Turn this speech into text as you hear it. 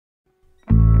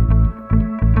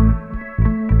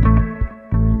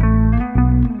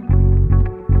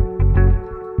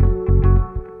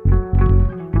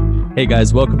Hey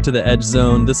guys, welcome to the Edge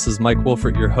Zone. This is Mike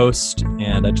Wolfert, your host,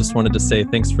 and I just wanted to say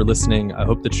thanks for listening. I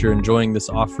hope that you're enjoying this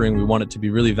offering. We want it to be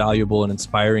really valuable and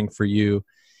inspiring for you,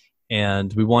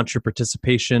 and we want your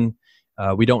participation.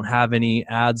 We don't have any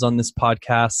ads on this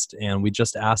podcast, and we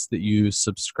just ask that you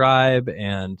subscribe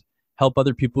and help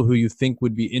other people who you think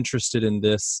would be interested in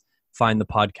this find the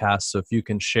podcast. So if you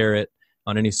can share it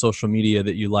on any social media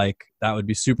that you like, that would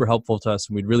be super helpful to us,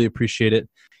 and we'd really appreciate it.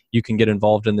 You can get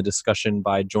involved in the discussion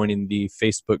by joining the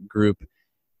Facebook group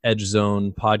Edge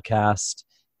Zone Podcast,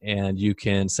 and you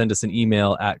can send us an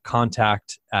email at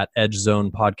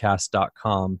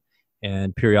contact@edgezonepodcast.com,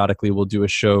 and periodically we'll do a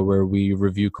show where we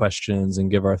review questions and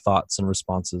give our thoughts and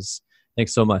responses.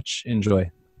 Thanks so much.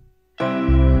 Enjoy.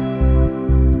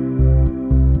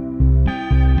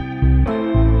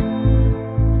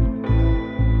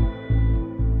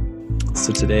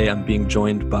 So today I'm being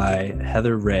joined by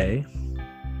Heather Ray.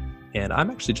 And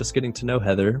I'm actually just getting to know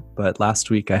Heather, but last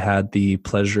week I had the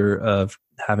pleasure of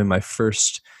having my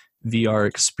first VR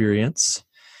experience.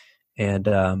 And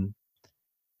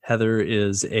Heather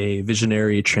is a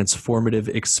visionary transformative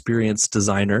experience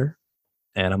designer,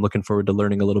 and I'm looking forward to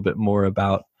learning a little bit more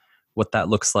about what that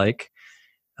looks like.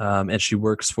 And she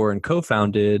works for and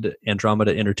co-founded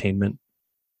Andromeda Entertainment.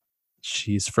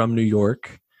 She's from New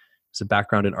York. Has a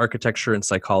background in architecture and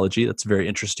psychology. That's very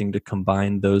interesting to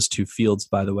combine those two fields,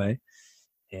 by the way.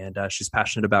 And she's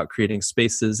passionate about creating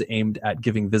spaces aimed at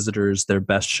giving visitors their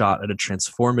best shot at a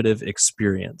transformative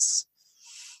experience.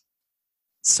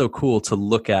 It's so cool to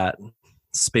look at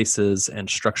spaces and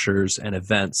structures and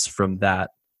events from that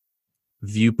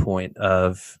viewpoint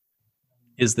of,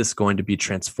 is this going to be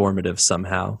transformative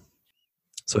somehow?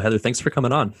 So Heather, thanks for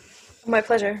coming on. My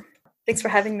pleasure. Thanks for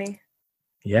having me.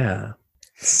 Yeah.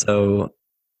 So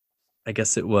I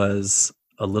guess it was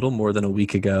a little more than a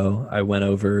week ago, I went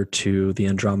over to the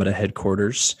Andromeda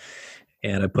headquarters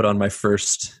and I put on my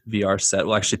first VR set.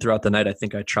 Well, actually throughout the night, I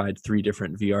think I tried 3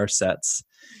 different VR sets.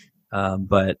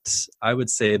 But I would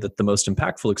say that the most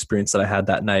impactful experience that I had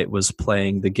that night was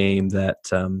playing the game that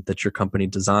your company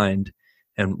designed.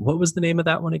 And what was the name of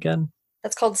that one again?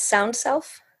 That's called Sound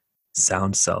Self.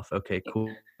 Sound Self. Okay,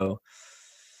 cool.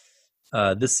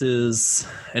 This is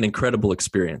an incredible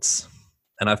experience,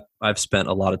 and I've spent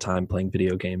a lot of time playing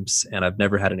video games, and I've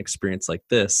never had an experience like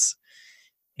this.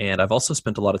 And I've also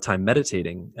spent a lot of time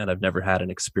meditating, and I've never had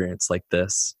an experience like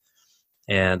this.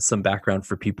 And some background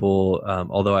for people,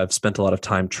 although I've spent a lot of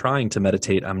time trying to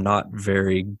meditate, I'm not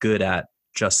very good at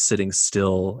just sitting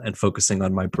still and focusing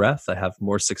on my breath. I have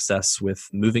more success with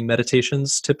moving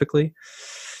meditations typically.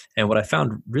 And what I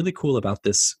found really cool about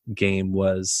this game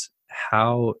was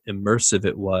how immersive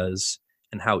it was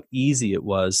and how easy it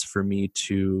was for me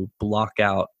to block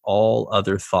out all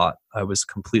other thought. I was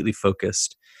completely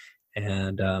focused.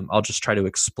 And I'll just try to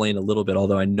explain a little bit,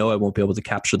 although I know I won't be able to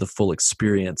capture the full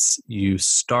experience. You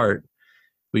play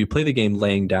the game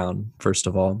laying down, first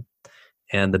of all,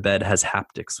 and the bed has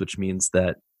haptics, which means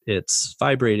that it's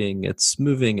vibrating, it's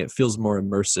moving, it feels more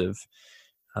immersive,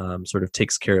 sort of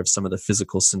takes care of some of the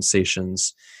physical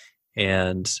sensations.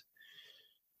 And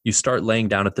you start laying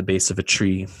down at the base of a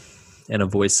tree, and a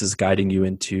voice is guiding you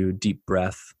into deep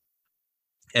breath.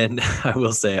 And I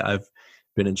will say I've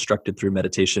been instructed through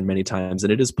meditation many times,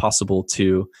 and it is possible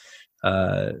to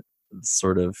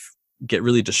sort of get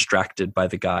really distracted by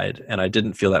the guide. And I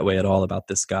didn't feel that way at all about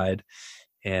this guide.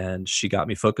 And she got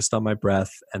me focused on my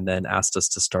breath and then asked us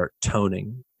to start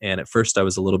toning. And at first I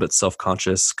was a little bit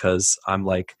self-conscious because I'm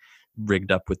like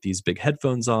rigged up with these big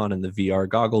headphones on and the VR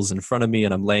goggles in front of me,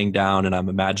 and I'm laying down and I'm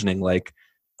imagining like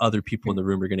other people in the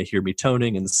room are going to hear me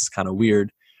toning, and this is kind of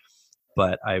weird.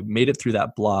 But I made it through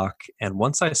that block, and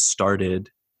once I started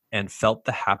and felt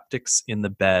the haptics in the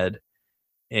bed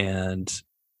and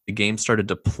the game started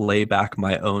to play back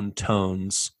my own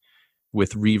tones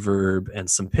with reverb and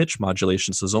some pitch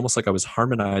modulation, so it was almost like I was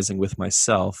harmonizing with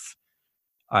myself,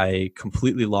 I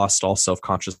completely lost all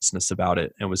self-consciousness about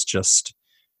it and was just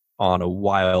on a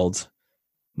wild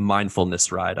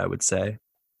mindfulness ride, I would say.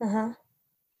 Uh-huh.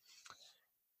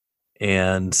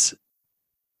 And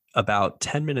about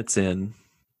 10 minutes in,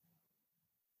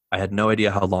 I had no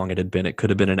idea how long it had been. It could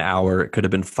have been an hour. It could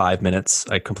have been 5 minutes.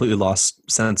 I completely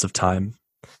lost sense of time.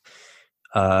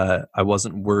 I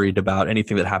wasn't worried about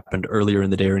anything that happened earlier in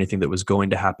the day or anything that was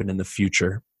going to happen in the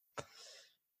future.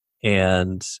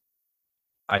 And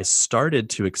I started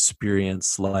to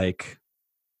experience like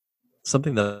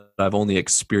something that I've only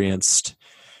experienced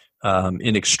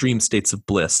in extreme states of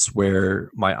bliss, where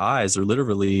my eyes are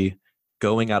literally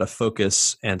going out of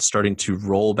focus and starting to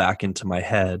roll back into my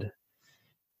head.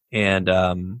 And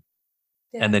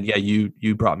And Yeah. then, yeah,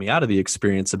 you brought me out of the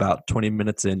experience about 20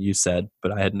 minutes in, you said,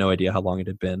 but I had no idea how long it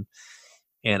had been.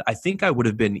 And I think I would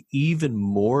have been even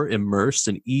more immersed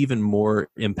and even more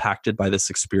impacted by this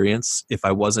experience if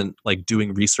I wasn't like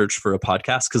doing research for a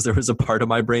podcast, because there was a part of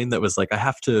my brain that was like, I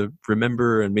have to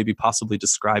remember and maybe possibly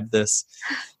describe this.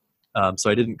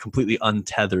 So I didn't completely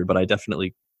untether, but I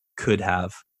definitely could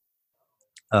have.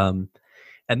 Um,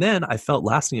 and then I felt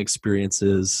lasting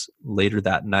experiences later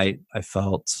that night. I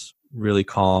felt really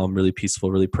calm, really peaceful,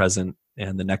 really present.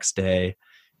 And the next day,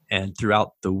 and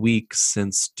throughout the week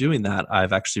since doing that,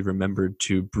 I've actually remembered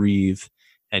to breathe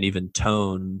and even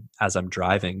tone as I'm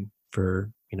driving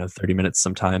for, 30 minutes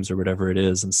sometimes or whatever it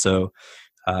is. And so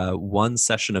one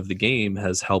session of the game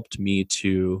has helped me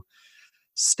to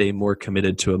stay more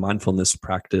committed to a mindfulness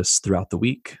practice throughout the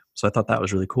week. So I thought that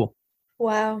was really cool.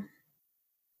 Wow.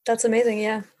 That's amazing.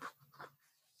 Yeah.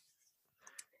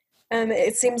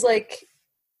 It seems like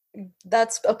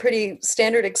that's a pretty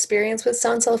standard experience with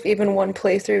sound self. Even one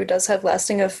playthrough does have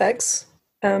lasting effects.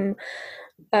 Um,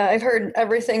 I've heard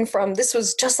everything from "this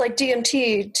was just like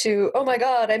DMT" to "oh my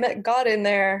god, I met God in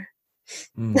there."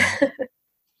 Mm,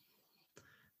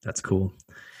 that's cool.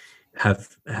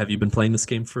 Have you been playing this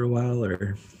game for a while,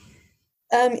 or?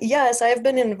 Yes, I've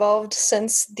been involved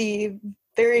since the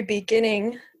very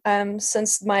beginning.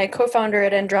 Since my co-founder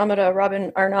at Andromeda,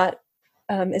 Robin Arnott,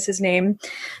 is his name,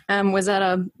 was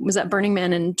at Burning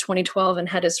Man in 2012 and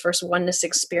had his first oneness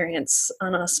experience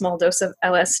on a small dose of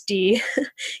LSD.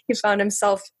 He found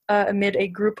himself amid a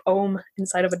group ohm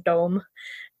inside of a dome,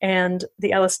 and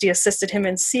the LSD assisted him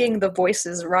in seeing the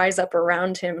voices rise up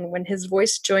around him. And when his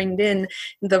voice joined in,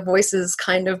 the voices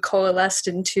kind of coalesced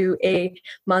into a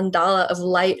mandala of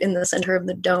light in the center of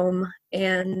the dome.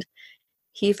 And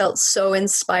he felt so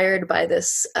inspired by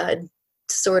this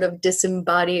sort of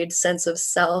disembodied sense of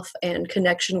self and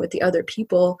connection with the other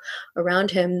people around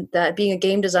him that, being a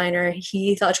game designer,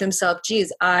 he thought to himself,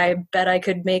 geez, I bet I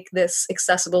could make this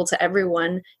accessible to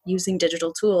everyone using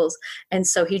digital tools. And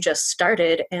so he just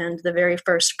started, and the very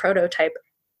first prototype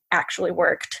actually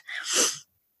worked.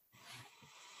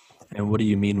 And what do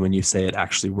you mean when you say it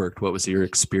actually worked? What was your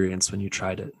experience when you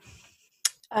tried it?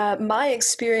 My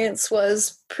experience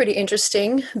was pretty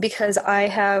interesting because I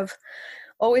have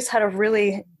always had a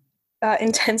really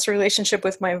intense relationship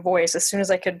with my voice. As soon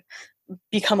as I could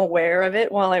become aware of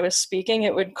it while I was speaking,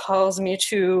 it would cause me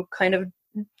to kind of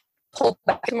pull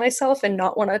back to myself and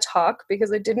not want to talk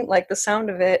because I didn't like the sound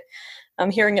of it.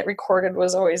 Hearing it recorded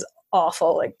was always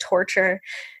awful, like torture.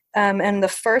 And the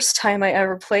first time I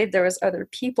ever played, there was other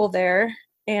people there,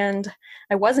 and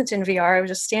I wasn't in VR. I was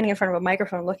just standing in front of a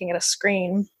microphone looking at a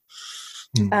screen.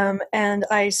 And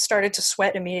I started to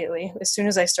sweat immediately as soon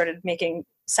as I started making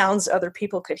sounds other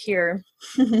people could hear.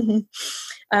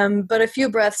 But a few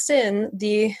breaths in,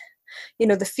 the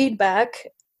feedback,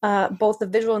 both the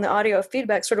visual and the audio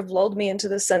feedback, sort of lulled me into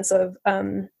the sense of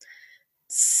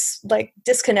like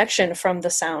disconnection from the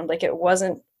sound. Like it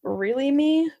wasn't really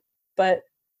me, but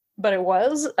it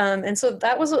was. And so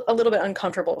that was a little bit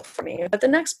uncomfortable for me. But the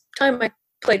next time I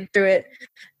played through it,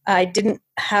 I didn't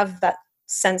have that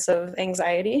sense of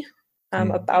anxiety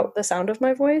about the sound of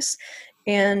my voice.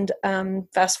 And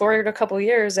fast forward a couple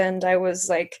years, and I was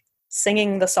like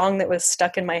singing the song that was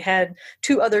stuck in my head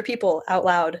to other people out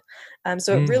loud.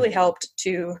 So it really helped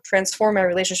to transform my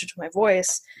relationship to my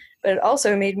voice, but it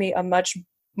also made me a much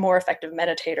more effective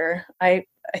meditator. I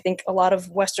think a lot of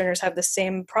Westerners have the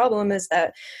same problem, is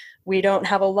that we don't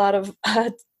have a lot of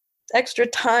extra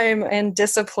time and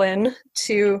discipline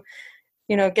to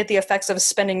get the effects of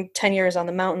spending 10 years on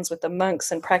the mountains with the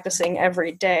monks and practicing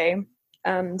every day.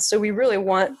 So we really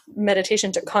want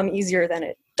meditation to come easier than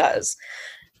it does.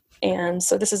 And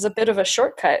so this is a bit of a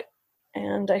shortcut,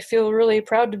 and I feel really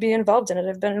proud to be involved in it.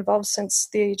 I've been involved since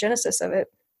the genesis of it.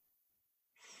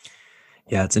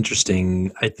 Yeah, it's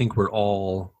interesting. I think we're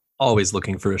all always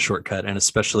looking for a shortcut, and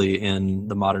especially in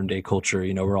the modern day culture,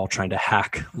 we're all trying to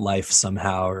hack life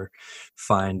somehow or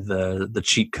find the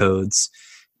cheat codes.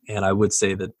 And I would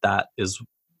say that is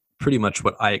pretty much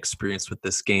what I experienced with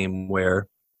this game, where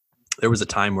there was a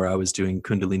time where I was doing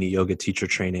Kundalini yoga teacher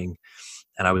training,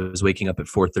 and I was waking up at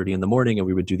 4:30 in the morning, and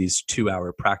we would do these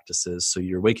 2-hour practices. So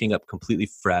you're waking up completely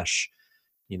fresh.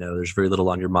 There's very little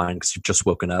on your mind because you've just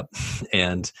woken up,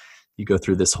 and you go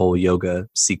through this whole yoga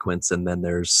sequence, and then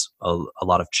there's a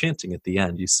lot of chanting at the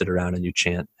end. You sit around and you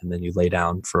chant, and then you lay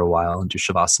down for a while and do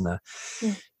shavasana.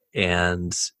 Mm.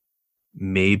 And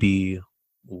maybe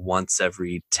once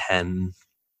every 10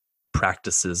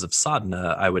 practices of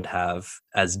sadhana, I would have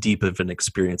as deep of an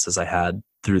experience as I had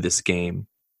through this game.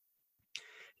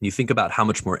 And you think about how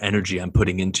much more energy I'm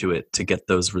putting into it to get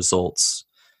those results.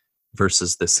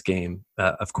 versus this game.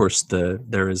 Of course,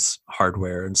 there is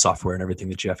hardware and software and everything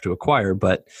that you have to acquire,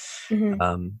 but Mm-hmm.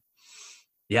 um,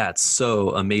 yeah, it's so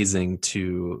amazing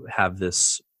to have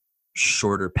this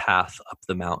shorter path up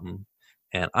the mountain.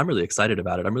 And I'm really excited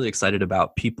about it. I'm really excited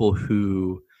about people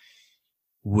who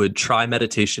would try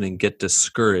meditation and get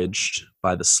discouraged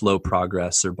by the slow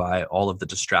progress or by all of the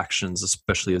distractions,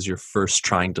 especially as you're first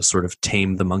trying to sort of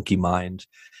tame the monkey mind,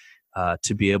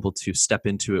 to be able to step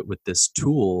into it with this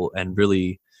tool and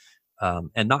really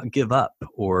and not give up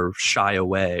or shy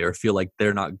away or feel like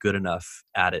they're not good enough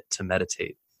at it to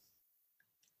meditate.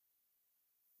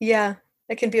 Yeah,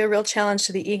 it can be a real challenge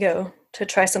to the ego to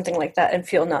try something like that and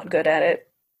feel not good at it.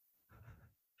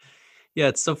 Yeah,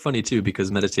 it's so funny too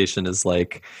because meditation is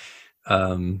like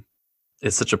um,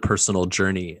 it's such a personal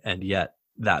journey, and yet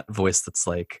that voice that's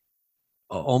like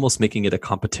almost making it a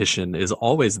competition is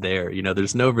always there. You know,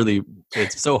 there's no really,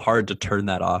 it's so hard to turn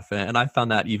that off. And I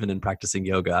found that even in practicing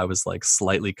yoga, I was like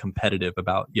slightly competitive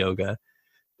about yoga.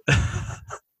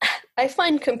 I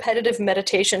find competitive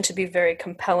meditation to be very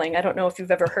compelling. I don't know if you've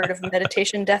ever heard of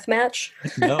meditation deathmatch.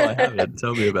 No, I haven't.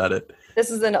 Tell me about it. This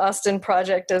is an Austin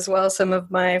project as well. Some of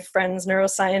my friends,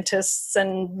 neuroscientists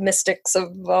and mystics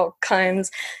of all kinds,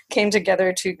 came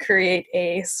together to create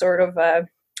a sort of a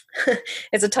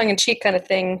it's a tongue-in-cheek kind of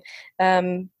thing,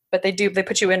 but they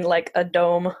put you in like a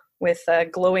dome with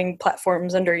glowing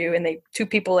platforms under you, and they two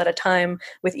people at a time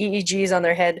with EEGs on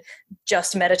their head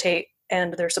just meditate,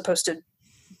 and they're supposed to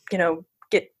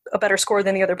get a better score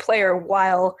than the other player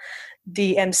while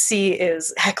the MC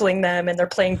is heckling them and they're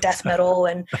playing death metal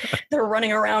and they're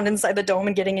running around inside the dome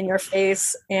and getting in your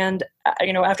face. And,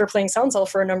 after playing Sound Cell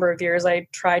for a number of years, I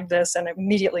tried this and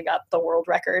immediately got the world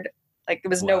record. Like, it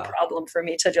was no Wow. problem for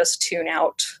me to just tune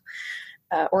out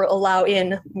or allow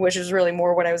in, which is really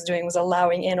more what I was doing, was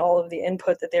allowing in all of the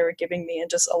input that they were giving me and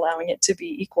just allowing it to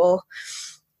be equal.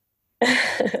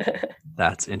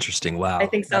 That's interesting. I Wow.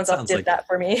 think Sounds Off did that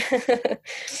for me.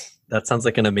 That sounds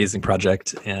like an amazing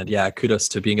project. And yeah, kudos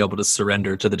to being able to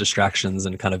surrender to the distractions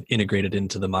and kind of integrate it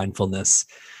into the mindfulness.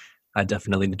 I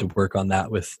definitely need to work on that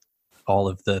with all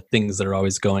of the things that are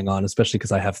always going on, especially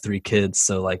because I have 3 kids.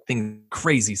 So like things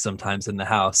crazy sometimes in the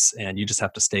house and you just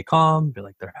have to stay calm, be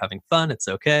like, they're having fun. It's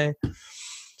okay.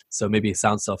 So maybe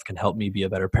Sound Self can help me be a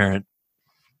better parent.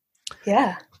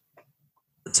 Yeah.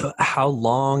 So how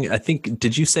long, I think,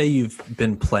 did you say you've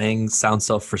been playing Sound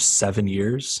Self for 7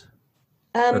 years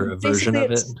or a version Basically,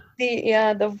 of it?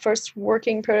 it's the first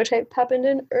working prototype happened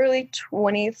in early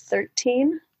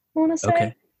 2013. I want to say.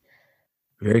 Okay.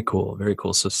 Very cool. Very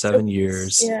cool. So So 7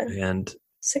 years. yeah, And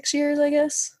 6 years, I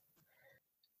guess.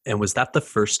 was that the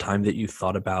first time that you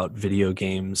thought about video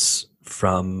games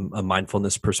from a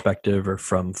mindfulness perspective or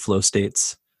from flow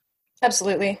states?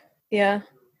 Absolutely. Yeah.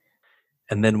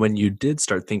 And then when you did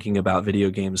start thinking about video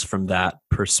games from that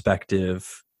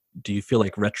perspective, do you feel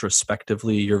like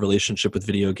retrospectively your relationship with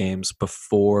video games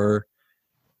before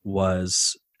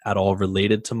was at all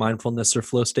related to mindfulness or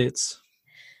flow states?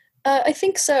 I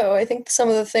think so. I think some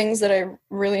of the things that I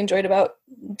really enjoyed about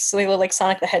like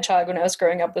Sonic the Hedgehog when I was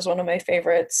growing up was one of my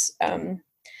favorites.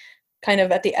 Kind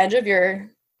of at the edge of your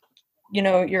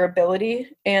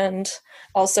ability, and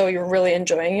also you're really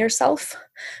enjoying yourself.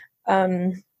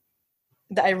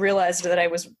 I realized that I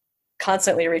was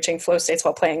constantly reaching flow states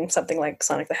while playing something like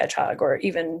Sonic the Hedgehog, or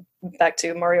even back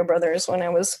to Mario Brothers when I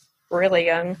was really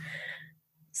young.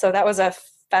 So that was a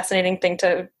fascinating thing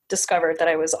to discover, that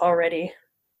I was already,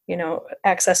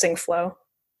 accessing flow.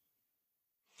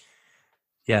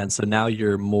 Yeah. And so now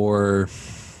you're more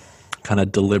kind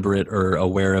of deliberate or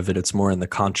aware of it. It's more in the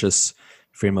conscious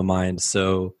frame of mind.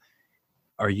 So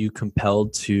are you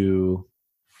compelled to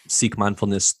seek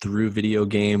mindfulness through video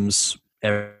games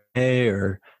every day,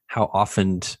 or how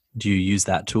often do you use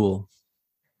that tool?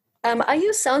 I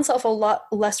use Sound Self a lot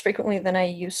less frequently than I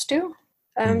used to.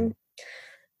 Mm. Um,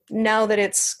 Now that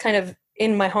it's kind of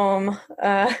in my home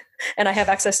and I have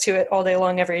access to it all day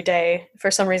long every day, for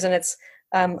some reason it's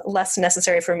less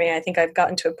necessary for me. I think I've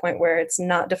gotten to a point where it's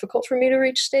not difficult for me to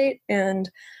reach state, and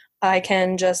I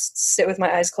can just sit with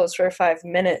my eyes closed for 5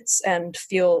 minutes and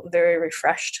feel very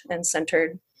refreshed and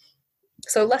centered.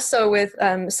 So less so with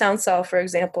Sound Cell, for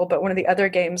example, but one of the other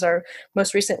games, our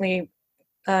most recently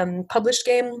published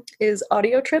game, is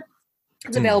Audio Trip.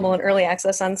 It's Mm. available in early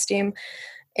access on Steam,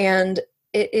 and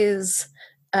it is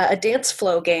a dance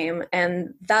flow game.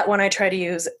 And that one I try to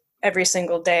use every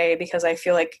single day because I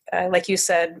feel like you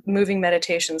said, moving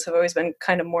meditations have always been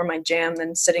kind of more my jam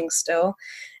than sitting still.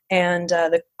 And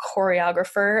the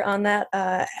choreographer on that,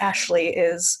 Ashley,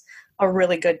 is a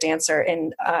really good dancer,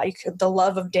 and the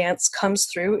love of dance comes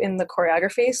through in the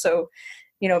choreography. So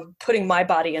putting my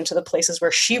body into the places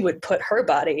where she would put her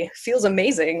body feels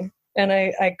amazing. And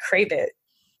I crave it.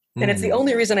 And it's the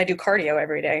only reason I do cardio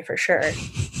every day, for sure.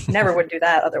 Never would do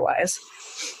that otherwise.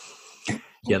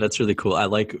 Yeah, that's really cool. I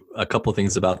like a couple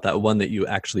things about that. One, that you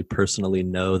actually personally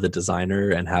know the designer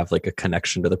and have like a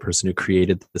connection to the person who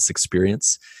created this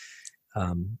experience.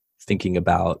 Thinking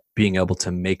about being able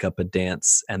to make up a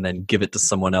dance and then give it to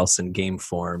someone else in game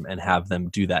form and have them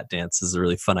do that dance is a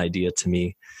really fun idea to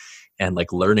me. And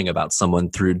like learning about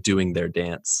someone through doing their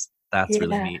dance, that's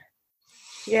really neat.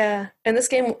 Yeah. And this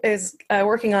game is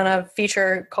working on a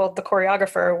feature called the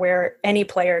choreographer, where any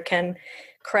player can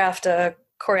craft a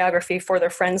choreography for their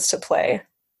friends to play.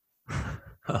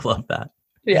 I love that.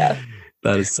 Yeah.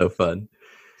 That is so fun.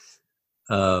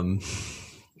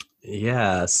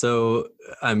 Yeah. So,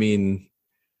 I mean,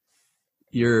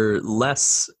 you're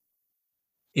less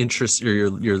interested,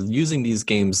 you're using these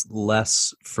games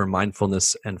less for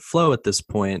mindfulness and flow at this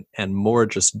point, and more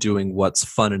just doing what's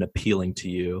fun and appealing to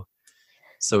you.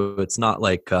 So it's not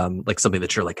like something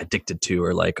that you're like addicted to,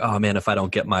 or like, oh man, if I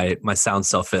don't get my sound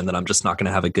self in, then I'm just not going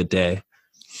to have a good day.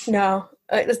 No,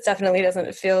 it definitely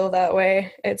doesn't feel that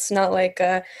way. It's not like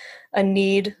a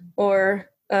need or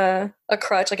a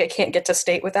crutch. Like I can't get to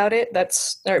state without it.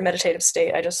 Or meditative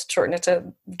state. I just shorten it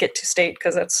to get to state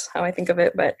because that's how I think of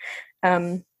it. But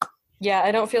yeah,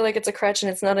 I don't feel like it's a crutch,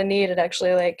 and it's not a need. It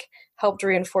actually like helped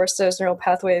reinforce those neural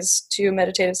pathways to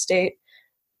meditative state,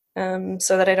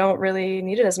 so that I don't really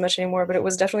need it as much anymore. But it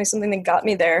was definitely something that got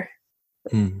me there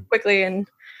quickly, and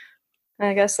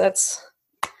I guess that's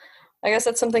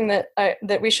something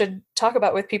that we should talk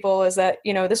about with people, is that,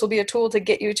 this will be a tool to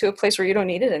get you to a place where you don't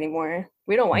need it anymore.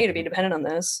 We don't want you to be dependent on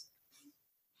this.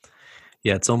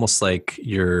 Yeah, it's almost like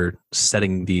you're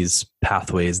setting these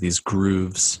pathways, these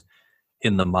grooves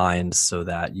in the mind so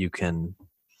that you can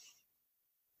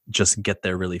just get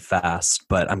there really fast.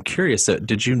 But I'm curious,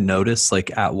 did you notice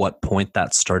like at what point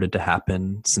that started to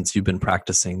happen, since you've been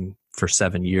practicing for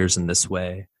 7 years in this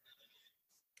way?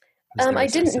 I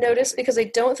didn't notice because I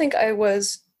don't think I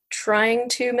was trying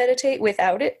to meditate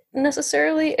without it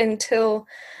necessarily until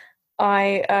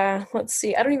let's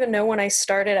see, I don't even know when I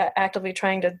started actively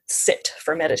trying to sit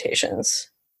for meditations.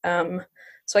 So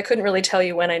I couldn't really tell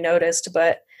you when I noticed,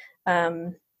 but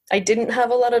I didn't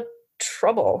have a lot of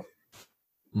trouble.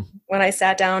 When I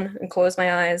sat down and closed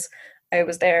my eyes, I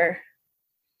was there.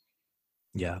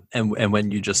 Yeah. And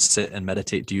when you just sit and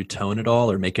meditate, do you tone at all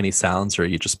or make any sounds, or are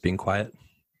you just being quiet?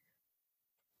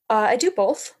 I do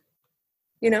both,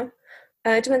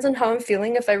 it depends on how I'm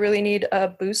feeling. If I really need a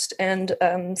boost and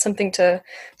something to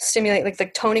stimulate, like the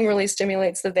toning really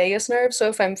stimulates the vagus nerve. So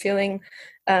if I'm feeling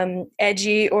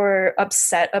edgy or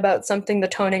upset about something, the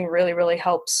toning really, really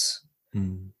helps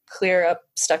clear up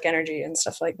stuck energy and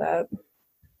stuff like that.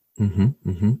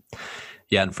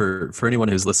 Yeah, and for anyone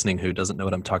who's listening who doesn't know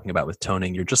what I'm talking about with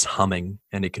toning, you're just humming,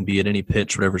 and it can be at any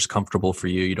pitch, whatever's comfortable for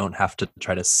you. You don't have to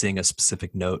try to sing a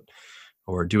specific note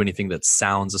or do anything that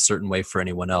sounds a certain way for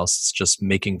anyone else. It's just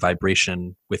making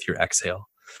vibration with your exhale.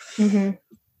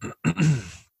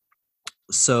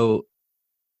 So,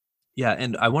 yeah,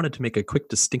 and I wanted to make a quick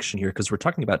distinction here, because we're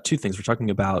talking about two things. We're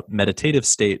talking about meditative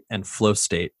state and flow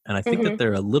state, and I think that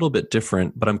they're a little bit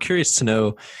different, but I'm curious to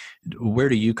know, where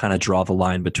do you kind of draw the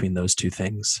line between those two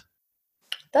things?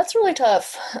 That's really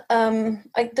tough.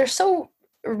 They're so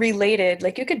related.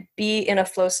 Like you could be in a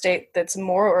flow state that's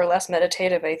more or less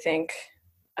meditative, I think,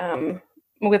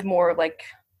 with more like,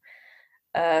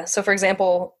 so for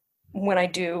example, when I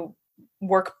do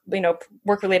work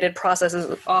related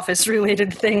processes, office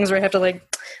related things where I have to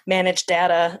like manage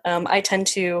data, I tend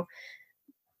to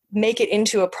make it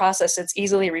into a process that's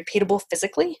easily repeatable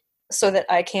physically, so that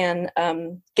I can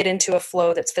get into a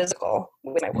flow that's physical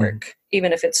with my work,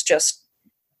 even if it's just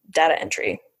data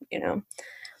entry,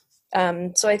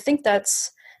 So I think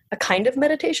that's a kind of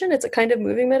meditation. It's a kind of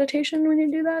moving meditation when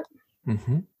you do that.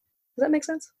 Does that make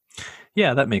sense?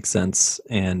 Yeah, that makes sense.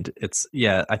 And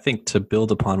I think to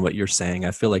build upon what you're saying,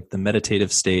 I feel like the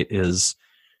meditative state is,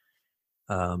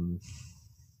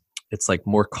 it's like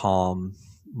more calm,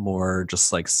 more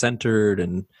just like centered,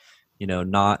 and,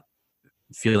 not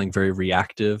feeling very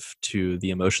reactive to the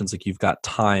emotions. Like you've got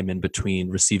time in between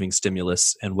receiving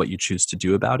stimulus and what you choose to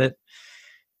do about it.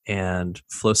 And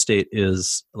flow state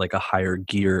is like a higher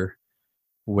gear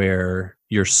where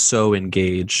you're so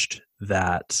engaged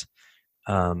that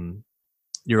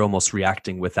you're almost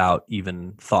reacting without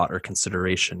even thought or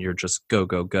consideration. You're just go,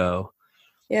 go, go.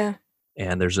 Yeah.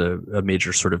 And there's a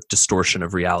major sort of distortion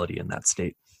of reality in that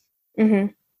state.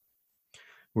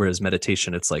 Whereas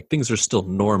meditation, it's like things are still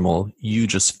normal. You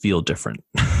just feel different.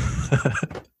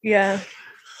 Yeah.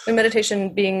 And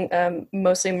meditation being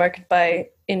mostly marked by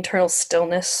internal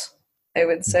stillness, I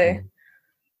would say. Mhm.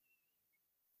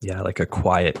 Yeah, like a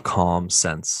quiet, calm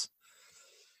sense,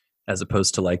 as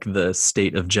opposed to like the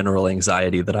state of general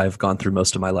anxiety that I've gone through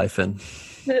most of my life in.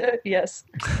 Yes.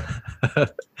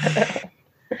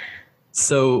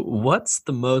 So, what's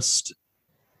the most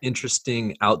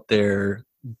interesting out there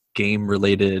game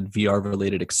related, VR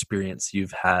related experience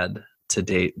you've had to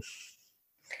date?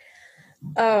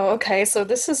 Oh, okay. So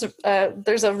this is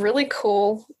there's a really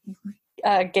cool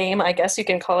game, I guess you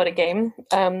can call it a game,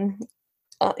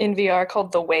 in VR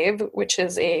called The Wave, which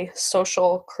is a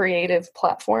social creative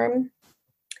platform.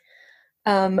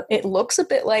 It looks a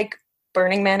bit like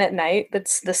Burning Man at night.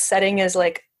 That's the setting is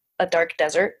like a dark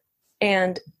desert,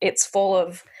 and it's full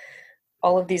of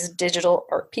all of these digital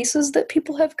art pieces that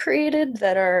people have created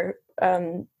that are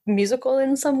musical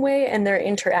in some way, and they're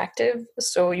interactive,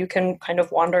 so you can kind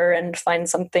of wander and find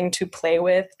something to play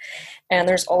with. And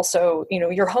there's also, you know,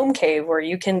 your home cave where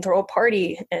you can throw a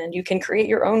party and you can create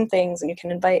your own things and you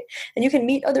can invite and you can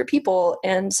meet other people.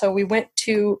 And so we went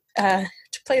to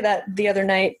play that the other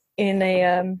night in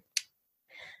a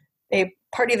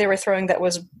party they were throwing that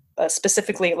was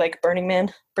specifically like Burning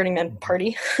Man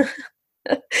party,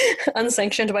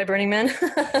 unsanctioned by Burning Man.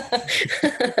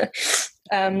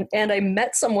 And I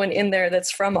met someone in there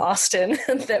that's from Austin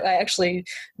that I actually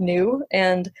knew,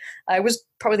 and I was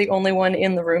probably the only one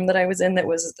in the room that I was in that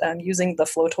was using the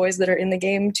flow toys that are in the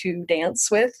game to dance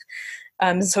with.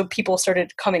 So people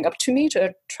started coming up to me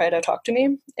to try to talk to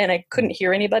me, and I couldn't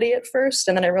hear anybody at first,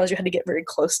 and then I realized you had to get very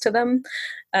close to them.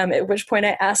 At which point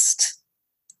I asked,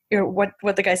 you know,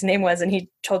 what the guy's name was, and he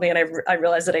told me, and I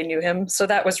realized that I knew him. So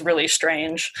that was really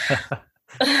strange.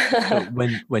 So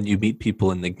when you meet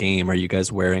people in the game, are you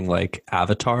guys wearing like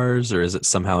avatars, or is it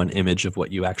somehow an image of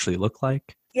what you actually look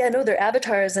like? Yeah, no, they're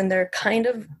avatars, and they're kind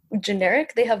of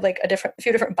generic. They have like a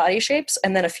few different body shapes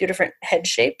and then a few different head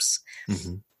shapes.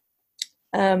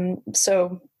 Mm-hmm.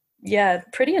 So yeah,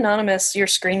 pretty anonymous. Your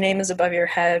screen name is above your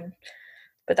head,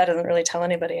 but that doesn't really tell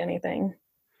anybody anything.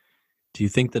 Do you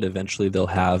think that eventually they'll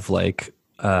have like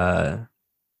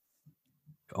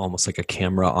almost like a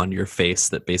camera on your face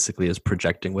that basically is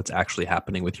projecting what's actually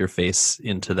happening with your face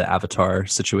into the avatar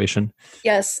situation?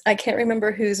 Yes, I can't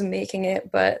remember who's making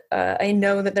it, but I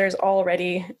know that there's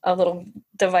already a little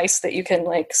device that you can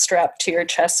like strap to your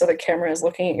chest so the camera is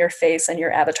looking at your face and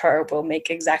your avatar will make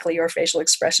exactly your facial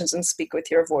expressions and speak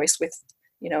with your voice with,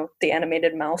 you know, the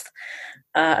animated mouth.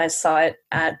 I saw it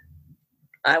at,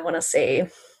 I want to say,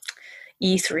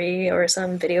 E3 or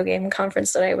some video game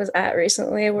conference that I was at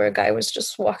recently, where a guy was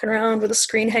just walking around with a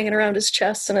screen hanging around his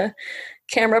chest and a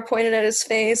camera pointed at his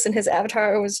face, and his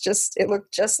avatar was just, it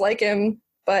looked just like him,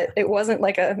 but it wasn't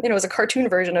like a, you know, it was a cartoon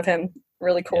version of him. Yeah.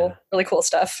 Really cool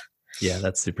stuff. Yeah,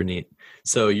 that's super neat.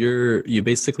 So you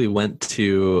basically went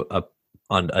to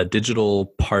on a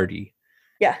digital party.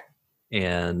 Yeah.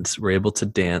 And we're able to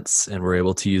dance and we're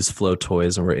able to use flow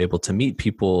toys and we're able to meet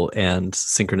people and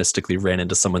synchronistically ran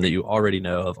into someone that you already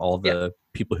know of all the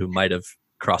people who might have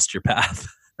crossed your path.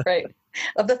 Right.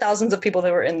 Of the thousands of people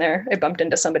that were in there, I bumped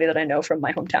into somebody that I know from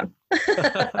my hometown.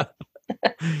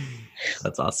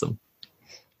 That's awesome.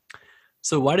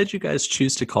 So why did you guys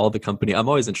choose to call the company? I'm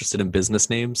always interested in business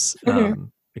names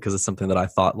because it's something that I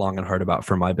thought long and hard about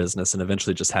for my business and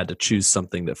eventually just had to choose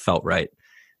something that felt right.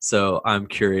 So I'm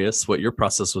curious what your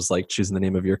process was like choosing the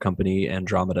name of your company,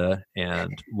 Andromeda,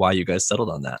 and why you guys settled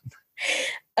on that.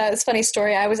 It's a funny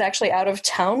story. I was actually out of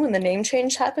town when the name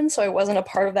change happened, so I wasn't a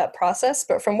part of that process.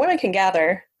 But from what I can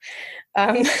gather,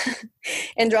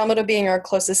 Andromeda being our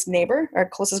closest neighbor, our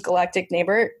closest galactic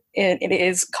neighbor, it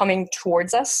is coming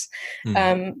towards us.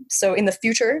 So in the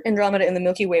future, Andromeda and the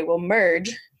Milky Way will merge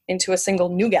into a single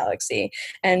new galaxy.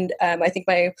 And I think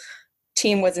my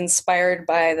team was inspired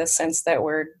by the sense that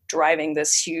we're driving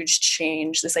this huge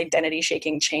change, this identity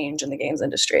shaking change in the games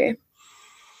industry.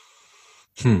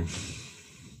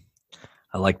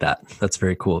 I like that. That's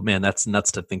very cool. Man, that's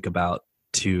nuts to think about,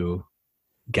 two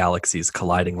galaxies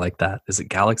colliding like that. Is it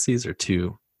galaxies or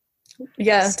two?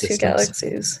 Yeah, systems? 2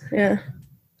 galaxies. Yeah.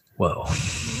 Whoa.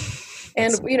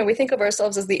 And, you know, we think of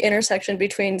ourselves as the intersection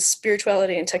between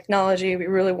spirituality and technology. We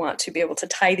really want to be able to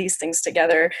tie these things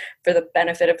together for the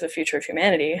benefit of the future of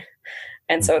humanity.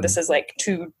 And so this is like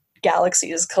 2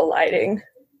 galaxies colliding.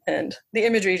 And the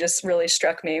imagery just really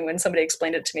struck me when somebody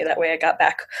explained it to me that way. I got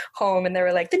back home and they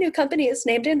were like, the new company is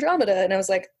named Andromeda. And I was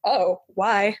like, oh,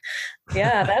 why?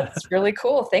 Yeah, that's really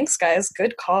cool. Thanks, guys.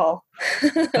 Good call.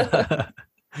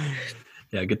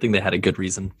 Yeah, good thing they had a good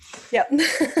reason. Yep.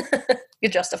 You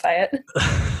justify it.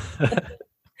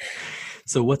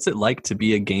 So what's it like to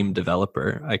be a game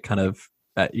developer? I kind of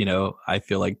I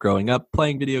feel like growing up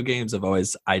playing video games, I've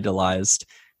always idolized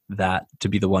that to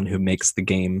be the one who makes the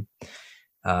game.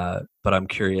 But I'm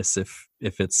curious if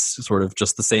it's sort of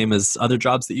just the same as other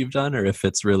jobs that you've done, or if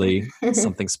it's really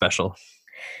something special.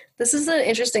 This is an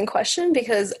interesting question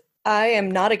because I am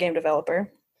not a game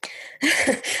developer.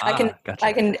 I can I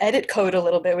Gotcha. can edit code a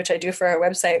little bit, which I do for our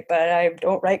website, but I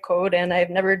don't write code, and I've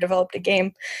never developed a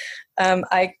game.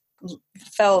 I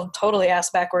fell totally ass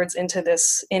backwards into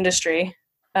this industry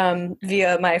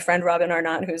via my friend Robin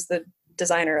Arnott, who's the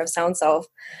designer of SoundSelf.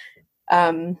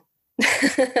 Um,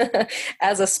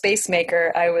 as a space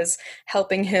maker, I was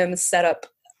helping him set up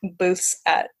booths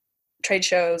at trade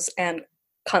shows and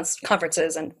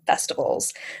conferences and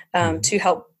festivals Mhm. to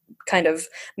help kind of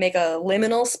make a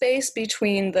liminal space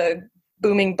between the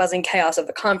booming, buzzing chaos of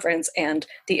the conference and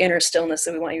the inner stillness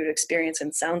that we want you to experience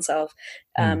in Sound Self.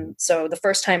 Mm. So the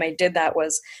first time I did that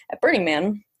was at Burning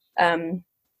Man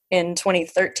in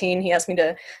 2013. He asked me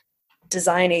to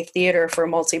design a theater for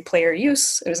multiplayer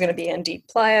use. It was going to be in Deep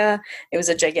Playa. It was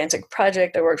a gigantic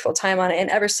project. I worked full time on it, and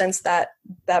ever since that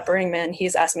Burning Man,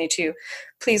 he's asked me to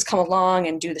please come along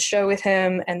and do the show with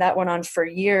him, and that went on for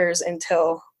years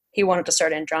until he wanted to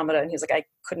start Andromeda, and he's like, I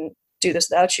couldn't do this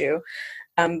without you.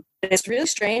 But it's really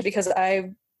strange because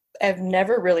I've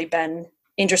never really been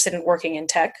interested in working in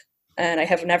tech, and I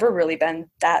have never really been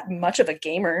that much of a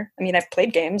gamer. I mean, I've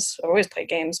played games, I've always played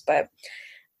games, but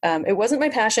it wasn't my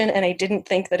passion, and I didn't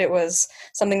think that it was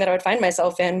something that I would find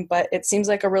myself in, but it seems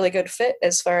like a really good fit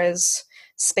as far as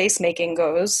space making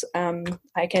goes.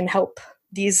 I can help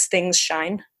these things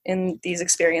shine in these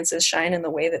experiences shine in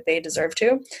the way that they deserve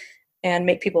to, and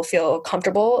make people feel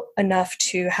comfortable enough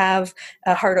to have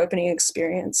a heart opening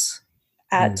experience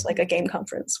at Mm. like a game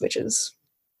conference, which is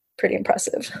pretty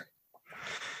impressive.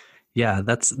 Yeah,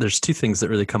 there's two things that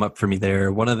really come up for me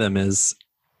there. One of them is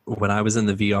when I was in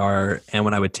the VR and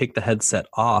when I would take the headset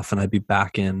off and I'd be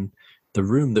back in the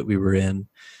room that we were in.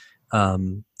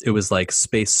 It was like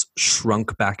space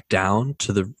shrunk back down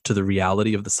to the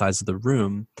reality of the size of the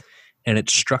room, and it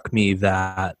struck me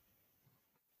that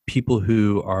people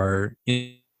who are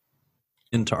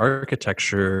into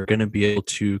architecture are going to be able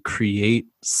to create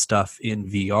stuff in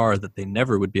VR that they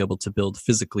never would be able to build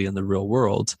physically in the real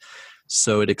world.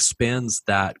 So it expands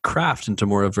that craft into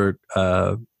more of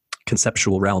a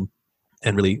conceptual realm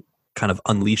and really kind of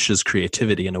unleashes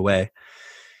creativity in a way.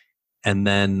 And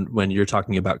then when you're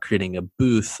talking about creating a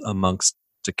booth amongst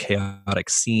a chaotic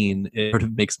scene, it sort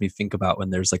of makes me think about when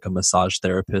there's like a massage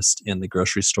therapist in the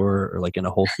grocery store or like in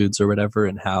a Whole Foods or whatever,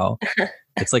 and how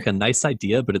it's like a nice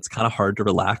idea, but it's kind of hard to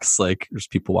relax. Like there's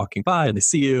people walking by and they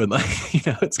see you, and like,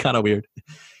 it's kind of weird.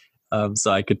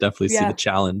 So I could definitely see the Yeah.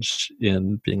 challenge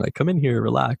in being like, come in here,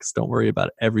 relax, don't worry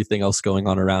about everything else going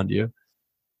on around you.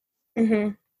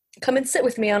 Mm-hmm. Come and sit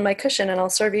with me on my cushion and I'll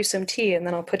serve you some tea, and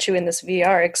then I'll put you in this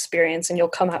VR experience and you'll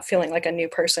come out feeling like a new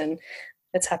person.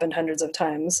 It's happened hundreds of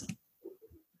times.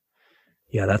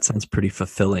 Yeah, that sounds pretty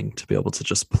fulfilling to be able to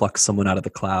just pluck someone out of the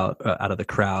cloud, out of the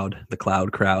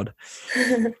cloud crowd,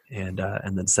 and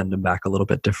then send them back a little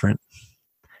bit different.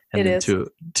 And It then is.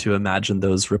 to imagine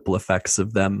those ripple effects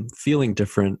of them feeling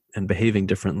different and behaving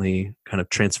differently, kind of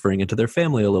transferring into their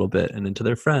family a little bit and into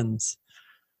their friends.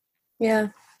 Yeah.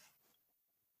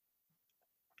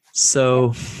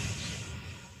 So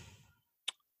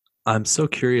I'm so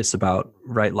curious about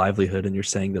right livelihood, and you're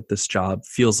saying that this job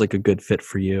feels like a good fit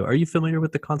for you. Are you familiar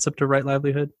with the concept of right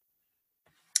livelihood?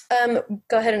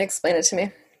 Go ahead and explain it to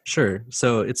me. Sure.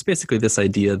 So it's basically this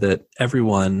idea that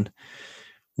everyone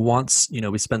wants,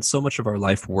 we spend so much of our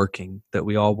life working that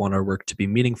we all want our work to be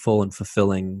meaningful and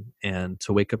fulfilling, and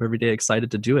to wake up every day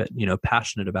excited to do it,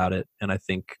 passionate about it. And I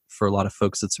think for a lot of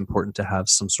folks, it's important to have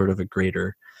some sort of a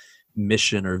greater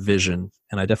mission or vision.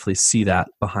 And I definitely see that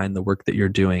behind the work that you're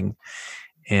doing.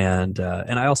 And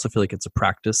I also feel like it's a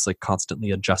practice, like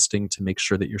constantly adjusting to make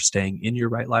sure that you're staying in your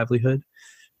right livelihood.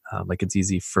 Like it's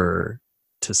easy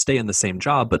to stay in the same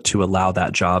job, but to allow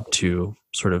that job to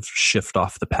sort of shift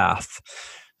off the path.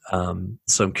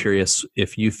 So I'm curious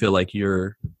if you feel like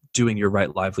you're doing your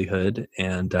right livelihood,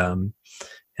 and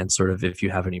sort of if you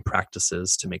have any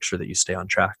practices to make sure that you stay on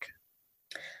track.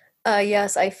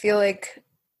 Yes, I feel like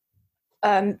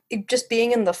just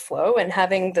being in the flow and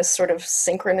having this sort of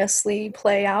synchronously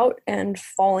play out and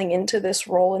falling into this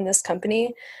role in this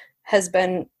company has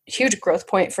been a huge growth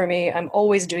point for me. I'm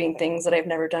always doing things that I've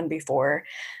never done before.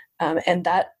 And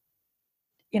that,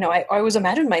 I always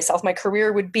imagined myself, my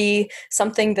career would be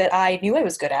something that I knew I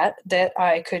was good at, that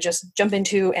I could just jump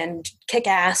into and kick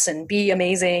ass and be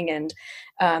amazing. And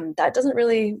that doesn't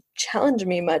really challenge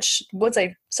me much. Once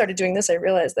I started doing this, I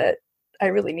realized that I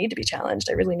really need to be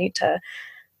challenged. I really need to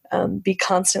be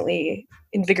constantly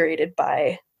invigorated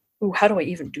by, ooh, how do I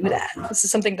even do that? This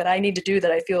is something that I need to do,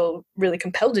 that I feel really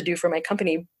compelled to do for my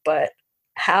company, but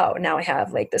how? Now I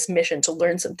have like this mission to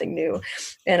learn something new.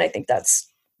 And I think that's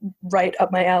right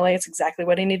up my alley. It's exactly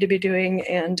what I need to be doing,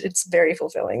 and it's very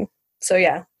fulfilling. So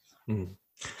yeah. Mm.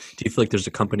 Do you feel like there's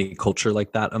a company culture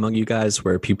like that among you guys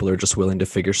where people are just willing to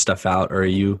figure stuff out? Or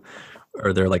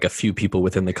are there like a few people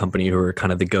within the company who are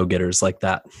kind of the go-getters like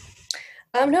that?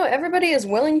 No, everybody is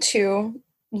willing to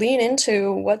lean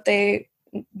into what they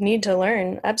need to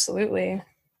learn. Absolutely.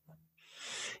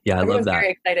 Yeah, I love Everyone's that.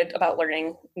 very excited about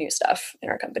learning new stuff in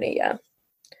our company. Yeah.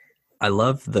 I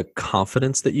love the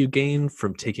confidence that you gain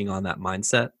from taking on that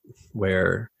mindset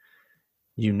where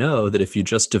you know that if you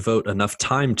just devote enough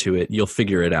time to it, you'll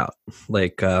figure it out.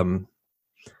 Like 5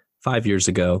 years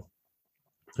ago,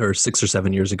 or 6 or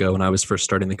 7 years ago, when I was first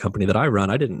starting the company that I run,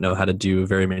 I didn't know how to do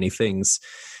very many things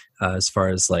as far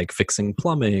as like fixing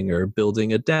plumbing or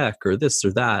building a deck or this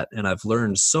or that. And I've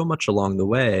learned so much along the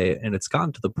way. And it's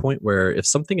gotten to the point where if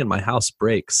something in my house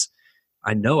breaks,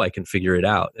 I know I can figure it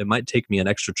out. It might take me an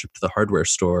extra trip to the hardware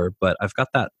store, but I've got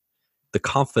the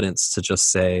confidence to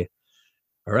just say,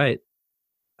 all right,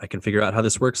 I can figure out how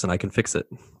this works and I can fix it.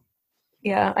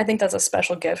 Yeah, I think that's a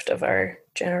special gift of our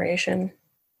generation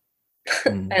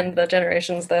Mm. and the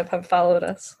generations that have followed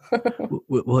us.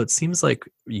 Well, it seems like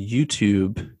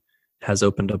YouTube has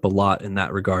opened up a lot in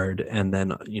that regard. And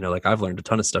then, like I've learned a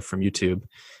ton of stuff from YouTube,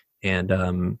 and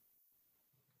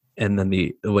then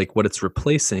the like what it's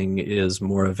replacing is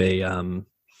more of a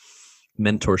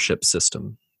mentorship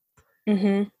system.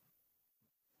 Mm-hmm.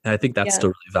 And I think that's Yeah. still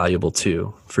really valuable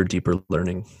too for deeper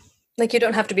learning. Like you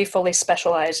don't have to be fully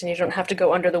specialized, and you don't have to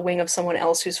go under the wing of someone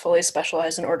else who's fully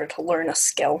specialized in order to learn a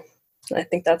skill. And I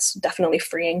think that's definitely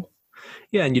freeing.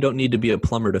 Yeah, and you don't need to be a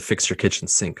plumber to fix your kitchen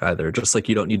sink either, just like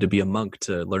you don't need to be a monk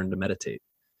to learn to meditate.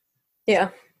 Yeah.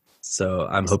 So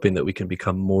I'm hoping that we can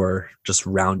become more just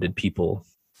rounded people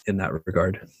in that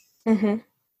regard. Mm-hmm.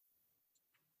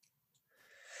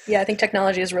 Yeah, I think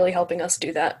technology is really helping us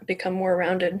do that, become more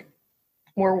rounded,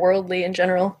 more worldly in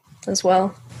general as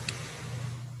well.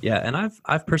 Yeah, and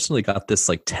I've personally got this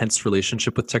like tense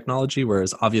relationship with technology,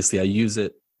 whereas obviously I use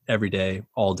it every day,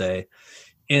 all day.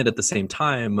 And at the same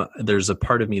time, there's a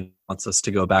part of me that wants us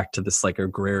to go back to this like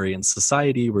agrarian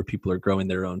society where people are growing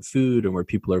their own food and where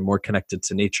people are more connected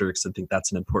to nature, because I think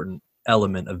that's an important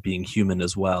element of being human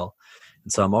as well.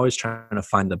 And so I'm always trying to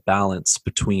find the balance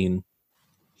between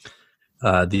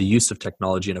the use of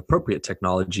technology and appropriate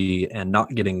technology, and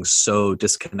not getting so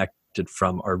disconnected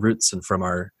from our roots and from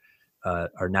our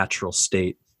natural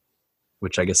state,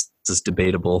 which I guess is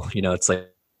debatable. It's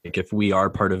like if we are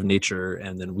part of nature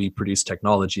and then we produce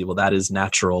technology, well, that is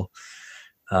natural.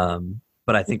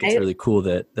 But I think it's Right? really cool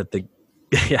that the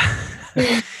yeah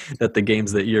that the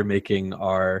games that you're making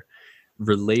are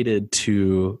related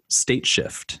to state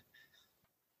shift.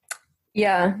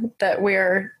 Yeah, that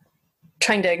we're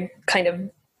trying to kind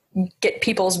of get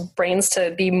people's brains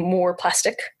to be more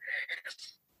plastic.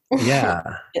 Yeah,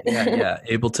 yeah.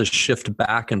 Able to shift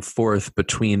back and forth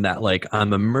between that, like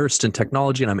I'm immersed in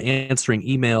technology and I'm answering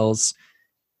emails,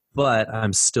 but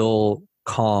I'm still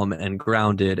calm and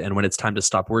grounded. And when it's time to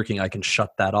stop working, I can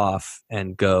shut that off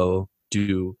and go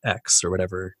do X or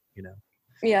whatever.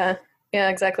 Yeah, yeah,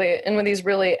 exactly. And with these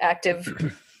really active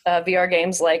VR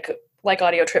games like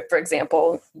Audio Trip, for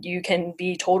example, you can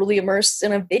be totally immersed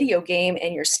in a video game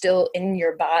and you're still in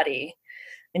your body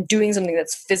and doing something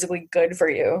that's physically good for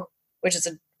you, which is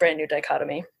a brand new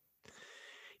dichotomy.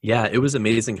 Yeah, it was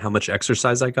amazing how much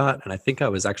exercise I got. And I think I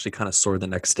was actually kind of sore the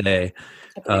next day.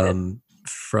 I believe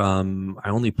it. I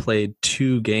only played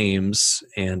 2 games,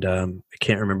 and I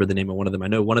can't remember the name of one of them. I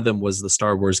know one of them was the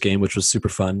Star Wars game, which was super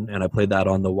fun. And I played that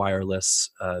on the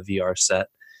wireless VR set.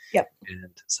 Yep.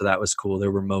 And so that was cool.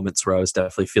 There were moments where I was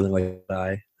definitely feeling like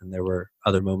and there were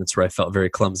other moments where I felt very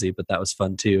clumsy, but that was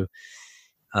fun too.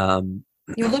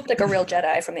 You look like a real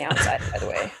Jedi from the outside, by the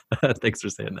way. Thanks for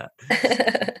saying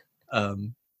that.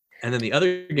 And then the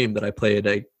other game that I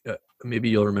played, maybe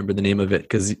you'll remember the name of it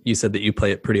because you said that you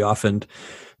play it pretty often,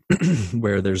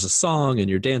 where there's a song and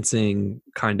you're dancing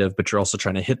kind of, but you're also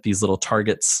trying to hit these little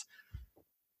targets.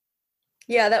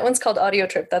 Yeah, that one's called Audio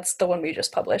Trip. That's the one we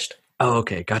just published. Oh,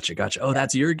 okay. Gotcha. Oh,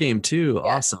 that's your game too.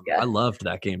 Yeah, Awesome. yeah. I loved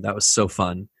that game. That was so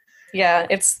fun. Yeah,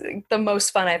 it's the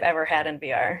most fun I've ever had in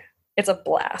VR. It's a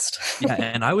blast. Yeah,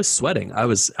 and I was sweating.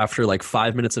 After like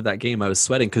 5 minutes of that game, I was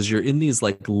sweating because you're in these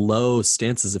like low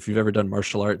stances. If you've ever done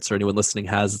martial arts or anyone listening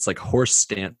has, it's like horse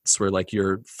stance where like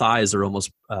your thighs are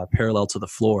almost parallel to the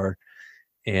floor,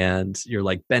 and you're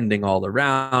like bending all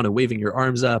around and waving your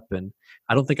arms up. And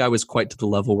I don't think I was quite to the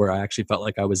level where I actually felt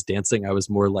like I was dancing. I was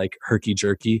more like herky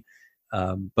jerky.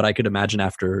 But I could imagine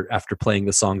after playing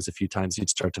the songs a few times, you'd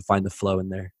start to find the flow in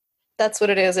there. That's what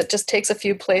it is. It just takes a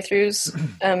few playthroughs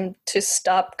to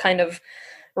stop kind of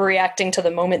reacting to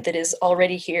the moment that is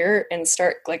already here and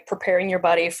start like preparing your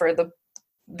body for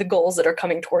the goals that are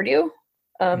coming toward you.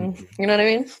 You know what I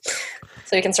mean?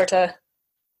 So you can start to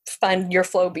find your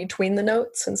flow between the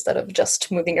notes instead of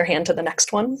just moving your hand to the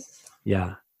next one.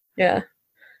 Yeah. Yeah.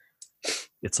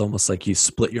 It's almost like you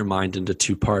split your mind into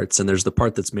two parts, and there's the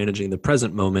part that's managing the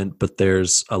present moment, but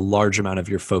there's a large amount of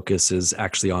your focus is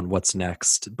actually on what's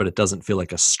next, but it doesn't feel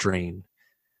like a strain.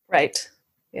 Right.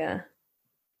 Yeah.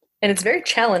 And it's very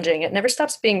challenging. It never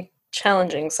stops being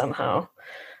challenging somehow.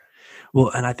 Well,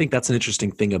 and I think that's an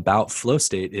interesting thing about flow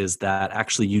state is that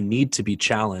actually you need to be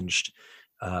challenged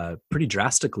pretty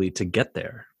drastically to get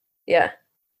there. Yeah.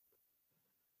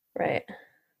 Right.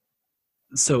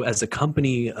 So as a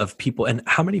company of people, and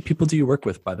how many people do you work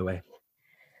with, by the way?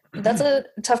 That's a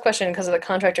tough question because of the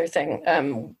contractor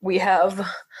thing. We have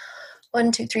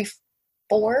 1, 2, 3,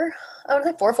 4. I would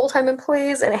say 4 full-time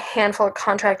employees and a handful of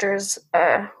contractors.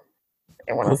 I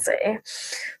want to say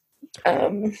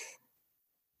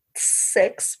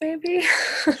 6 maybe.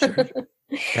 Sure.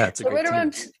 Yeah, it's a So great right team.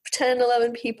 around 10,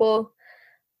 11 people.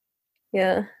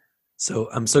 Yeah. So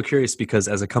I'm so curious because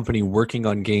as a company working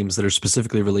on games that are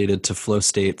specifically related to flow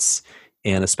states,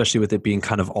 and especially with it being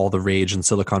kind of all the rage in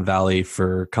Silicon Valley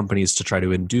for companies to try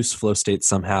to induce flow states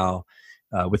somehow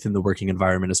within the working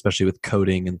environment, especially with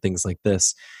coding and things like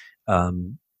this,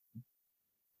 um,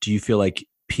 do you feel like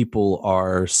people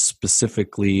are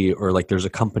specifically, or like there's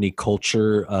a company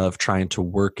culture of trying to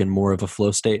work in more of a flow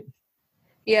state?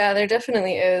 Yeah, there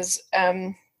definitely is.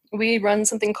 We run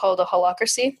something called a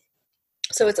holacracy.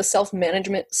 So it's a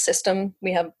self-management system.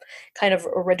 We have kind of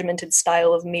a regimented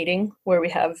style of meeting where we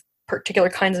have particular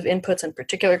kinds of inputs and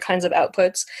particular kinds of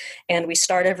outputs. And we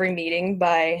start every meeting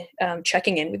by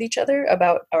checking in with each other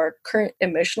about our current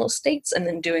emotional states and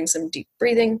then doing some deep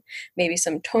breathing, maybe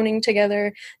some toning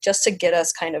together, just to get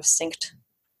us kind of synced,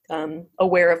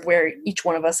 aware of where each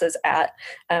one of us is at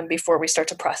before we start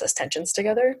to process tensions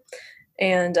together.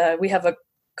 And we have a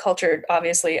culture,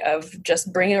 obviously, of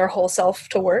just bringing our whole self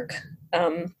to work,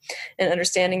 and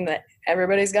understanding that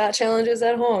everybody's got challenges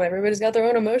at home. Everybody's got their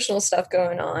own emotional stuff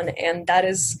going on. And that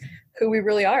is who we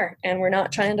really are. And we're not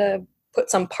trying to put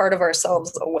some part of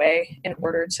ourselves away in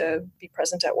order to be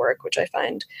present at work, which I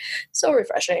find so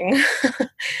refreshing.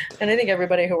 And I think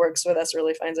everybody who works with us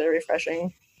really finds it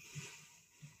refreshing.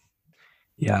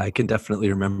 Yeah, I can definitely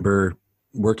remember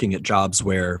working at jobs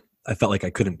where I felt like I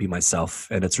couldn't be myself,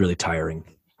 and it's really tiring.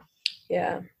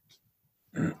 Yeah.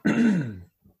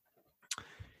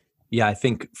 Yeah, I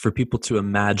think for people to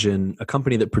imagine a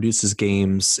company that produces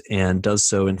games and does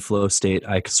so in flow state,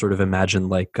 I could sort of imagine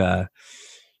like,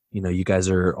 you guys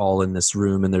are all in this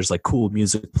room and there's like cool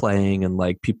music playing and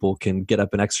like people can get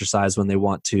up and exercise when they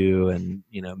want to, and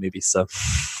maybe some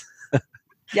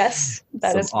Yes,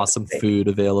 that some is awesome food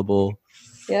available.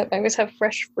 Yep, I always have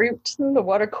fresh fruit. The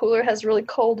water cooler has really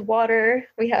cold water.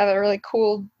 We have a really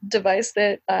cool device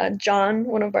that John,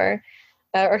 one of our,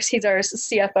 or he's our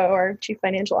CFO, our Chief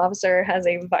Financial Officer, has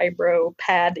a vibro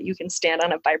pad that you can stand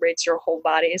on. It vibrates your whole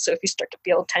body. So if you start to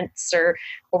feel tense or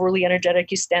overly energetic,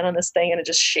 you stand on this thing and it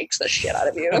just shakes the shit out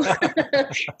of you.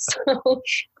 So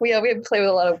we play with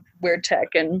a lot of weird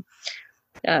tech, and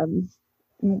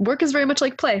work is very much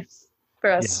like play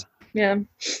for us. Yeah.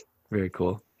 Very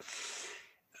cool.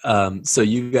 So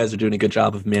you guys are doing a good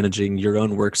job of managing your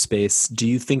own workspace. Do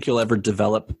you think you'll ever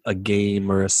develop a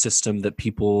game or a system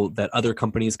that other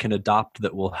companies can adopt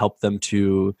that will help them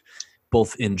to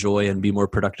both enjoy and be more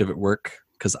productive at work?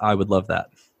 Because I would love that.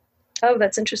 Oh,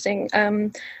 that's interesting.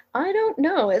 I don't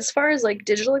know. As far as like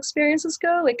digital experiences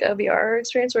go, like a VR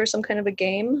experience or some kind of a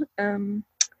game,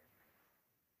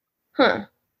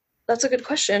 that's a good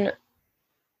question.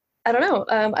 I don't know.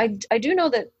 I do know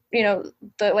that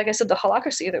like I said, the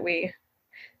holacracy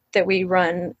that we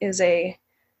run is a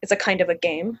kind of a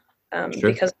game, Sure.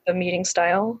 because of the meeting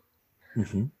style.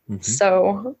 Mm-hmm, mm-hmm.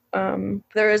 So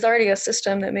there is already a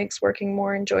system that makes working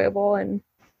more enjoyable and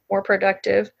more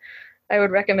productive. I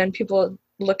would recommend people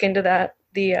look into that.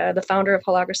 The founder of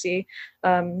holacracy,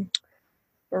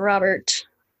 Robert.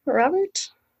 Robert?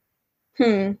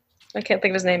 I can't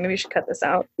think of his name. Maybe you should cut this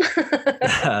out.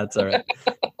 That's all right.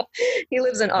 He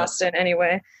lives in Austin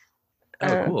anyway.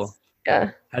 Oh, cool.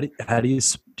 Yeah. Do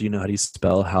you know how do you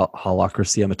spell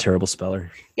holacracy? I'm a terrible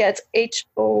speller. Yeah, it's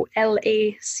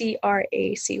HOLACRACY.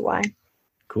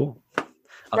 Cool.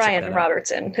 Brian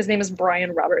Robertson. His name is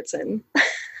Brian Robertson.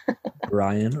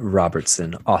 Ryan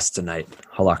Robertson, Austinite,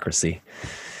 Holacracy.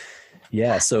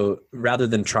 Yeah, so rather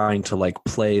than trying to like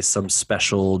play some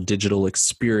special digital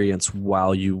experience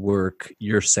while you work,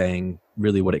 you're saying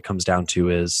really what it comes down to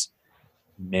is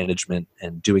management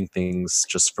and doing things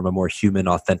just from a more human,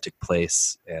 authentic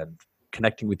place and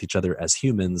connecting with each other as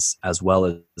humans as well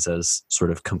as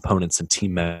sort of components and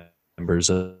team members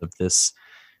of this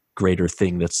greater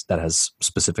thing that has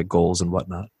specific goals and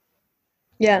whatnot.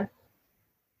 Yeah.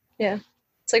 Yeah.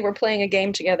 It's like we're playing a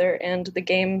game together, and the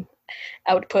game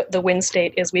output, the win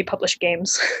state, is we publish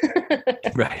games.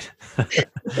 Right.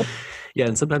 Yeah,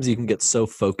 and sometimes you can get so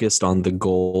focused on the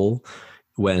goal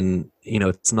when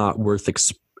it's not worth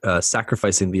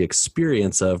sacrificing the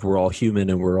experience of we're all human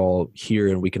and we're all here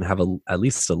and we can have at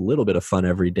least a little bit of fun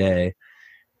every day.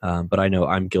 But I know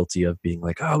I'm guilty of being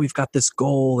like, oh, we've got this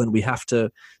goal and we have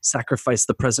to sacrifice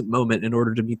the present moment in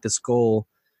order to meet this goal.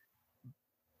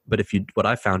 But what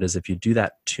I found is if you do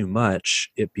that too much,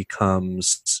 it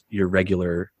becomes your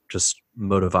regular just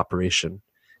mode of operation,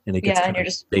 and it gets Yeah, and kind you're of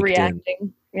just baked in.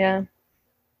 reacting. Yeah.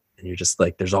 And you're just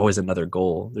like, there's always another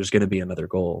goal. There's going to be another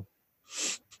goal.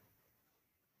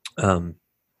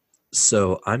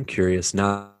 So I'm curious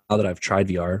now that I've tried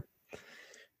VR,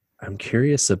 I'm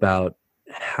curious about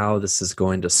how this is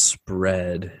going to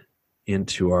spread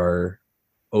into our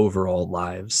overall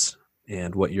lives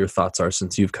and what your thoughts are,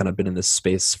 since you've kind of been in this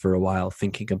space for a while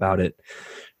thinking about it,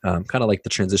 kind of like the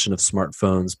transition of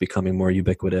smartphones becoming more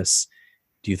ubiquitous.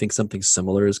 Do you think something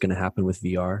similar is going to happen with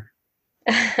VR?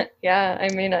 Yeah, I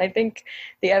mean, I think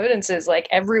the evidence is like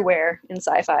everywhere in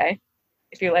sci-fi.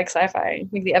 If you like sci-fi, I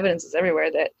think the evidence is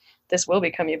everywhere that this will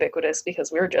become ubiquitous because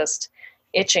we're just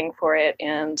itching for it.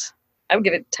 And I would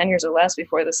give it 10 years or less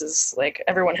before this is like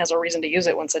everyone has a reason to use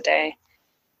it once a day.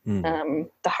 The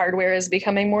hardware is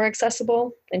becoming more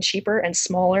accessible and cheaper and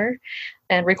smaller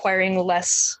and requiring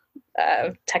less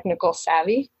technical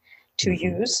savvy to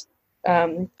use.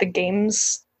 The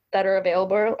games that are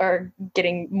available are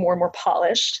getting more and more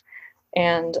polished.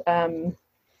 And I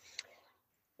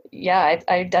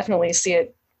definitely see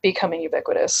it becoming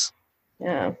ubiquitous.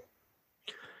 Yeah.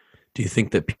 Do you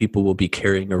think that people will be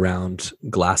carrying around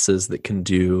glasses that can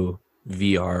do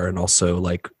VR and also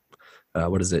like,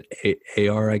 what is it?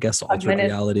 AR, I guess, altered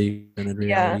reality, augmented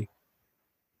reality.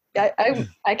 Yeah.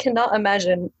 I cannot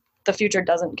imagine the future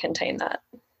doesn't contain that.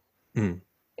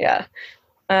 Yeah.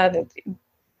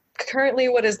 Currently,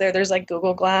 what is there? There's like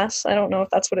Google Glass. I don't know if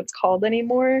that's what it's called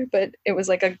anymore, but it was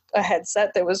like a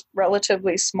headset that was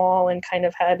relatively small and kind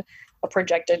of had a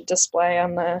projected display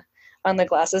on the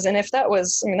glasses. And if that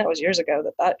was, that was years ago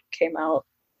that came out.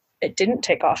 It didn't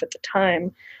take off at the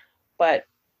time, but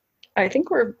I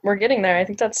think we're getting there. I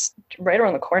think that's right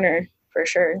around the corner for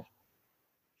sure.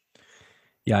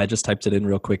 Yeah, I just typed it in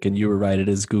real quick, and you were right. It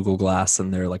is Google Glass,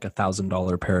 and they're like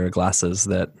 $1,000 pair of glasses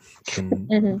that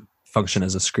can function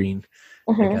as a screen,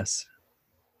 I guess.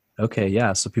 Okay,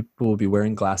 yeah. So people will be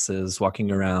wearing glasses, walking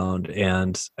around,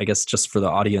 and I guess just for the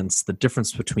audience, the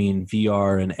difference between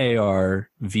VR and AR,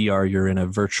 VR, you're in a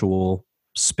virtual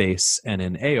space, and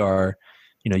in AR,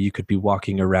 you could be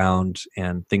walking around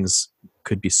and things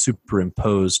could be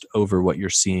superimposed over what you're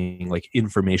seeing, like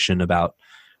information about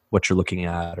what you're looking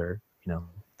at or,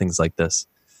 things like this.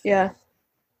 Yeah.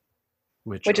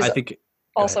 Which is I think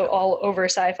also all over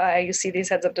sci-fi. You see these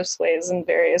heads-up displays in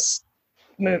various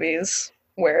movies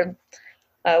where,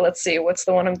 let's see, what's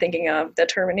the one I'm thinking of? The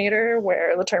Terminator,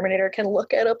 where the Terminator can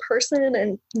look at a person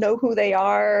and know who they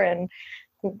are and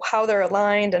how they're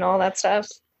aligned and all that stuff.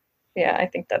 Yeah, I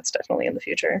think that's definitely in the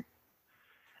future.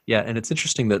 Yeah, and it's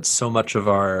interesting that so much of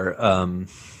our,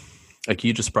 like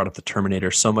you just brought up the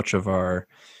Terminator, so much of our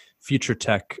future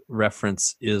tech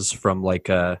reference is from like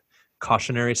a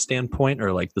cautionary standpoint,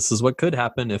 or like this is what could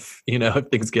happen if if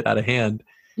things get out of hand.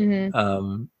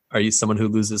 Are you someone who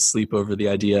loses sleep over the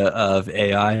idea of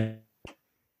AI?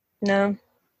 No.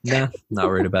 Nah, not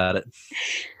worried about it.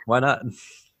 Why not?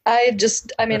 I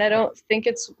don't think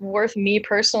it's worth me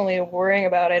personally worrying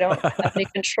about. I don't have any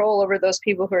control over those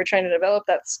people who are trying to develop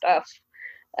that stuff.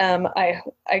 I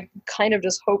kind of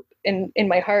just hope in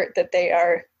my heart that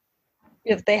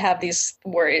if they have these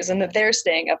worries and that they're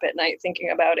staying up at night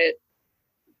thinking about it.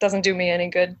 Doesn't do me any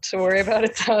good to worry about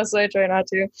it, so I try not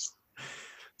to.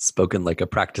 Spoken like a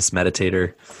practice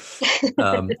meditator.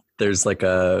 There's like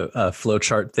a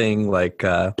flowchart thing like,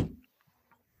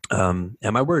 am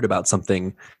I worried about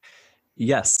something?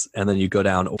 Yes. And then you go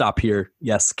down, stop here.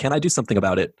 Yes. Can I do something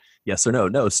about it? Yes or no?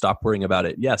 No. Stop worrying about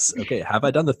it. Yes. Okay. Have I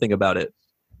done the thing about it?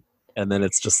 And then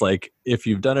it's just like, if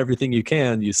you've done everything you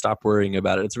can, you stop worrying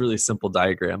about it. It's a really simple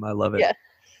diagram. I love it. Yeah.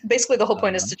 Basically, the whole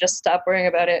point is to just stop worrying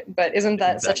about it. But isn't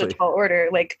that such a Exactly. tall order?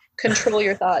 Like, control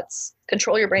your thoughts,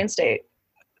 control your brain state.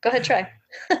 Go ahead, try.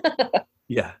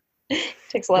 Yeah.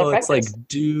 Takes a lot of Well, it's like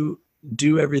practice.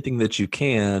 do everything that you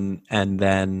can, and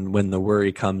then when the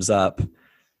worry comes up,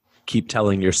 keep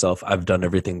telling yourself, "I've done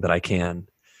everything that I can."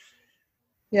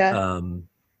 Yeah. Um,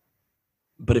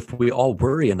 but if we all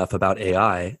worry enough about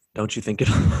AI, don't you think it?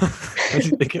 Don't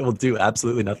you think it will do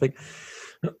absolutely nothing?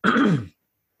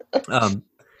 um,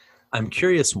 I'm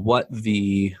curious what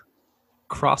the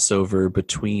crossover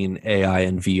between AI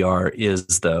and VR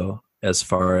is, though, as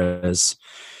far as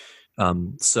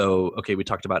so. Okay, we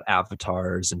talked about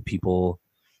avatars and people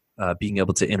being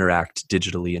able to interact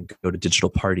digitally and go to digital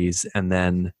parties, and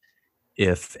then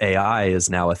if AI is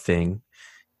now a thing,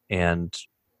 and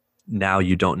now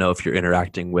you don't know if you're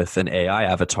interacting with an AI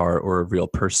avatar or a real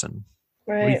person.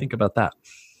 What do you Right. think about that?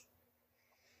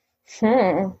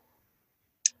 Hmm.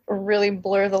 Really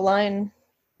blur the line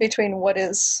between what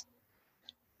is,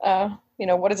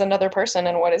 what is another person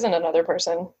and what isn't another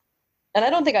person. And I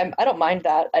don't mind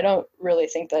that. I don't really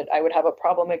think that I would have a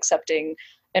problem accepting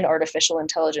an artificial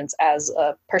intelligence as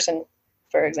a person,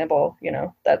 for example.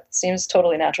 That seems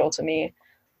totally natural to me,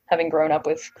 having grown up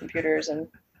with computers and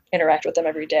interact with them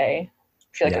every day.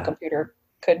 I feel like a Yeah, computer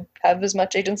could have as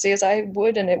much agency as I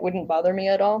would, and it wouldn't bother me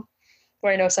at all.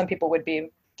 Where I know some people would be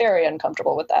very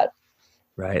uncomfortable with that.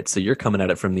 right. So you're coming at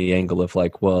it from the angle of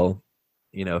like, well,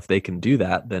 if they can do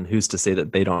that, then who's to say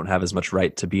that they don't have as much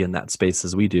right to be in that space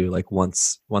as we do? Like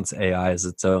once AI is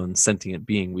its own sentient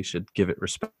being, we should give it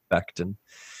respect and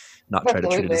not try to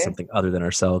treat it as Absolutely. something other than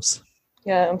ourselves.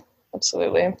 Yeah,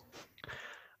 absolutely.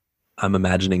 I'm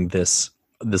imagining this.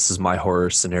 This is my horror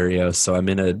scenario. So I'm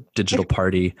in a digital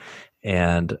party,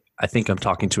 and I think I'm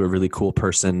talking to a really cool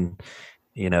person.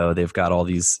 They've got all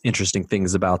these interesting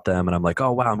things about them, and I'm like,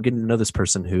 oh wow, I'm getting to know this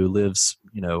person who lives,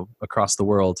 across the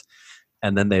world.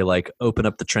 And then they like open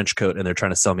up the trench coat and they're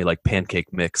trying to sell me like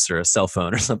pancake mix or a cell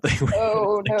phone or something. It's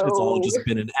Oh like it's all no. just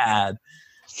been an ad.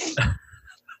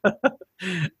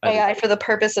 I, AI, for the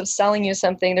purpose of selling you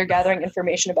something, they're gathering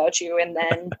information about you and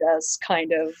then just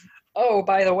kind of, oh,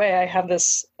 by the way, I have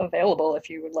this available if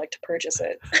you would like to purchase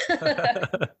it.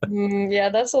 Yeah,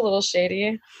 that's a little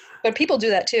shady. But people do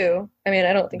that too. I mean,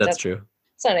 I don't think that's that's true.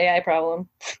 it's not an AI problem.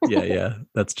 Yeah, yeah.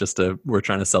 That's just a we're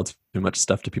trying to sell too much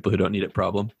stuff to people who don't need it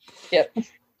problem. Yep.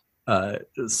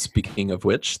 Speaking of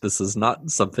which, this is not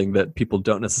something that people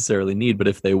don't necessarily need, but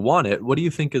if they want it, what do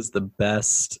you think is the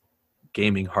best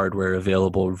gaming hardware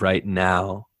available right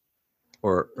now,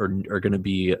 or are going to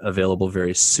be available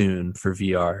very soon for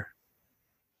VR?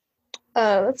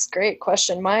 That's a great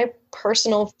question. My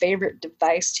personal favorite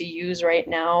device to use right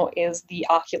now is the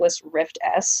Oculus Rift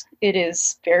S. It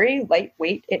is very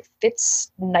lightweight. It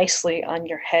fits nicely on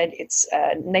your head. It's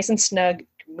nice and snug. You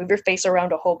can move your face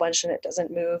around a whole bunch and it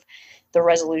doesn't move. The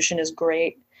resolution is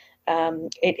great.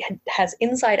 It has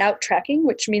inside out tracking,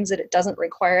 which means that it doesn't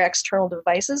require external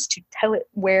devices to tell it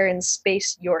where in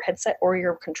space your headset or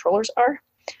your controllers are.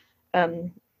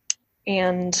 Um,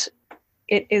 and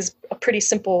it is a pretty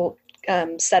simple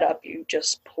setup. You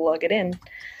just plug it in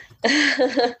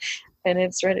and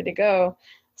it's ready to go.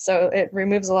 So it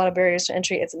removes a lot of barriers to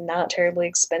entry. It's not terribly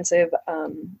expensive.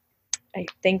 I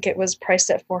think it was priced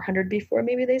at 400 before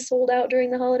maybe they sold out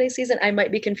during the holiday season. I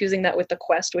might be confusing that with the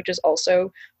Quest, which is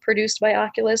also produced by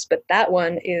Oculus, but that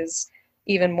one is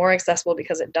even more accessible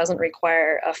because it doesn't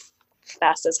require a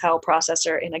fast as hell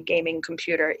processor in a gaming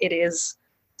computer. It is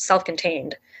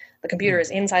self-contained. The computer Hmm. is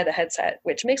inside the headset,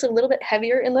 which makes it a little bit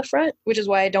heavier in the front, which is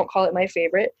why I don't call it my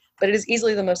favorite, but it is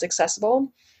easily the most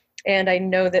accessible. And I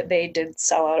know that they did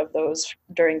sell out of those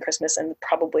during Christmas and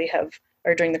probably have,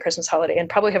 or during the Christmas holiday, and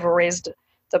probably have raised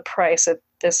the price at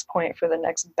this point for the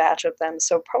next batch of them.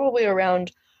 So probably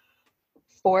around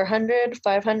 $400,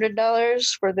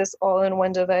 $500 for this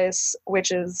all-in-one device, which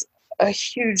is a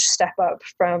huge step up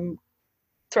from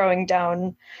throwing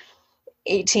down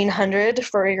 1800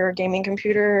 for your gaming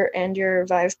computer and your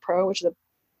Vive Pro, which is a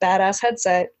badass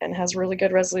headset and has really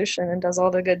good resolution and does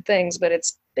all the good things, but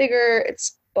it's bigger,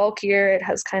 it's bulkier, it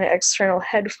has kind of external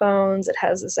headphones, it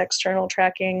has this external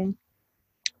tracking.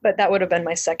 But that would have been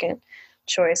my second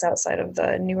choice outside of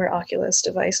the newer Oculus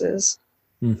devices.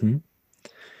 Mm-hmm.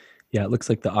 Yeah, it looks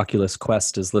like the Oculus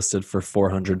Quest is listed for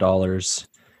 $400,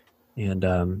 and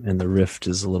the Rift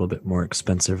is a little bit more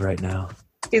expensive right now.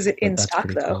 Is it But in that's stock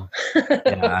pretty though? cool.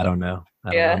 Yeah, I don't know.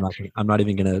 I don't know. Yeah. I'm not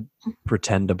even gonna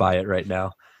pretend to buy it right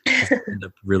now. Just end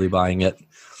up really buying it.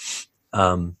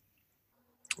 Um,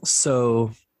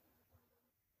 so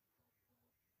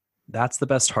that's the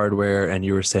best hardware, and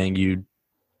you were saying you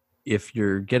if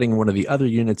you're getting one of the other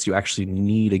units, you actually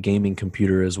need a gaming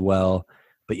computer as well.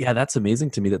 But yeah, that's amazing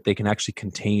to me that they can actually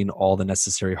contain all the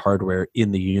necessary hardware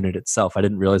in the unit itself. I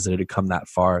didn't realize that it had come that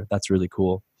far. That's really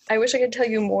cool. I wish I could tell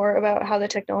you more about how the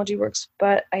technology works,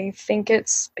 but I think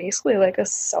it's basically like a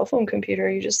cell phone computer.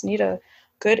 You just need a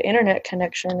good internet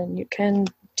connection and you can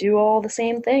do all the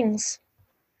same things.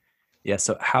 Yeah.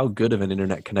 So how good of an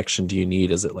internet connection do you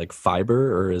need? Is it like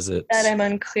fiber or is That it? I'm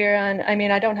unclear on. I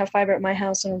mean, I don't have fiber at my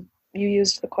house and you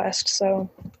used the Quest, so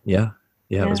Yeah.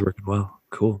 Yeah. It yeah. was working well.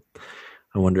 Cool.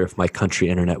 I wonder if my country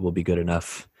internet will be good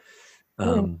enough.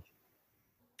 Mm, Um,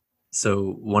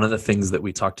 so one of the things that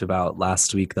we talked about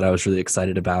last week that I was really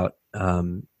excited about,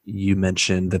 you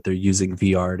mentioned that they're using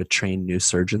VR to train new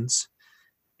surgeons,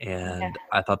 yeah. and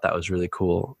I thought that was really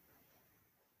cool.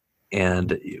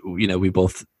 And we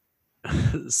both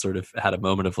sort of had a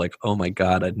moment of like, oh my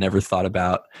god, I'd never thought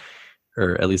about,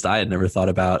 or at least I had never thought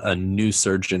about a new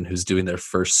surgeon who's doing their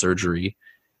first surgery,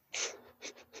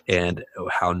 and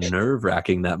how nerve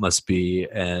wracking that must be,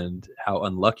 and how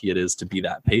unlucky it is to be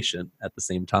that patient at the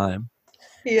same time. So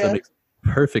it Yeah. makes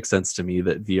perfect sense to me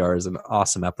that VR is an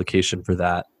awesome application for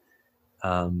that.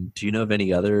 Do you know of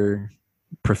any other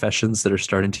professions that are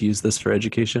starting to use this for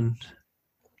education?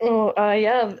 Oh,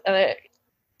 yeah.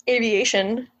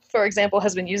 Aviation, for example,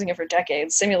 has been using it for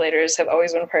decades. Simulators have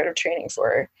always been a part of training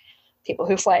for people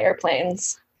who fly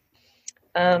airplanes.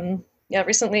 Yeah,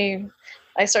 recently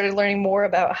I started learning more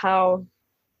about how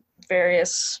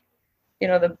various,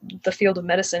 the field of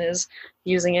medicine is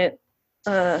using it.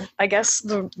 I guess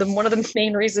the one of the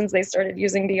main reasons they started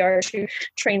using VR to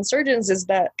train surgeons is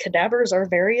that cadavers are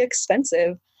very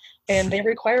expensive and they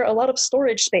require a lot of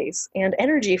storage space and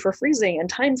energy for freezing and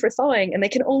time for thawing, and they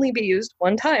can only be used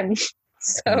one time.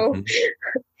 So,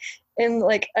 Mm-hmm. and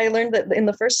like I learned that in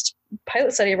the first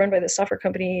pilot study run by this software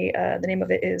company, the name of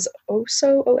it is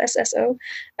OSSO,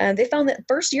 and they found that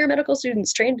first year medical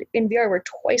students trained in VR were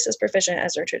twice as proficient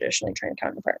as their traditionally trained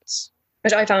counterparts,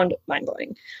 which I found mind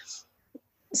blowing.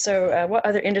 So, what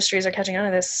other industries are catching on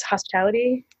to this?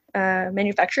 Hospitality,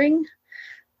 manufacturing,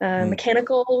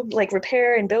 mechanical, like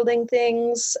repair and building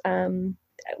things,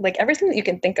 like everything that you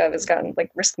can think of has gotten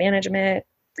like risk management,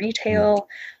 Mm-hmm. retail.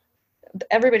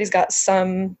 Everybody's got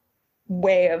some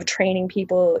way of training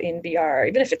people in VR,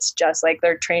 even if it's just like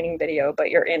their training video, but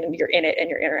you're in it and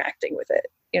you're interacting with it.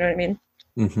 You know what I mean?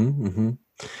 Mm-hmm. Mm-hmm.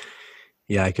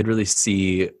 Yeah, I could really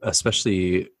see,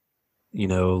 especially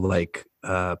like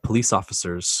police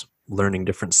officers learning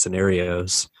different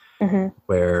scenarios Mm-hmm.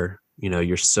 where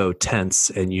you're so tense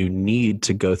and you need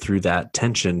to go through that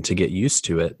tension to get used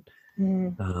to it,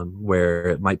 Mm-hmm. where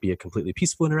it might be a completely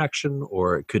peaceful interaction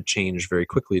or it could change very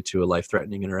quickly to a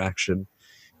life-threatening interaction.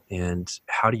 And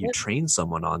how do you Yep. train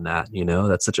someone on that?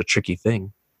 That's such a tricky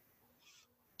thing.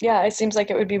 Yeah, it seems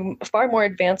like it would be far more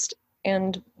advanced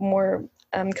and more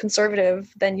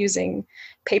conservative than using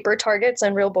paper targets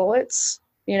and real bullets.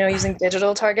 Using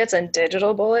digital targets and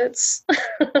digital bullets.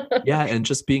 Yeah, and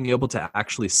just being able to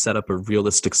actually set up a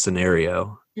realistic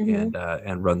scenario Mm-hmm.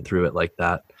 and run through it like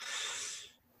that.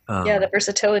 Yeah, the um,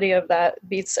 versatility of that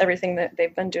beats everything that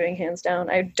they've been doing hands down.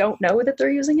 I don't know that they're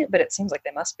using it, but it seems like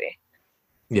they must be.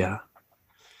 yeah.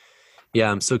 Yeah,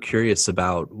 I'm so curious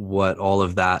about what all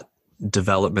of that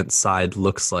development side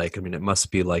looks like. I mean, it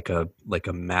must be like a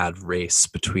mad race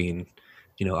between,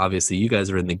 obviously you guys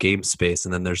are in the game space,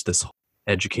 and then there's this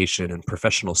education and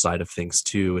professional side of things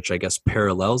too, which I guess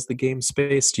parallels the game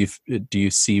space. Do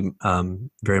you see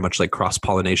very much like cross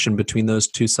pollination between those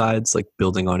two sides, like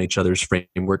building on each other's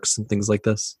frameworks and things like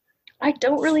this? I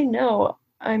don't really know.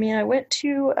 I mean, I went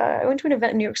to an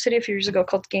event in New York City a few years ago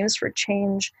called Games for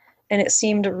Change, and it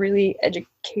seemed really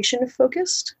education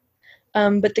focused.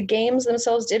 But the games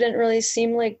themselves didn't really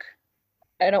seem like.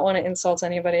 I don't want to insult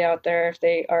anybody out there if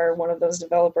they are one of those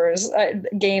developers.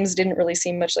 Games didn't really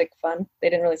seem much like fun.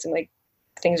 They didn't really seem like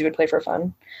things you would play for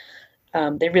fun.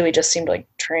 They really just seemed like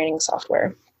training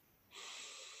software.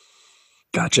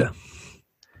 Gotcha.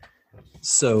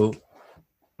 So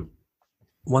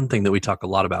one thing that we talk a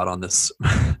lot about on this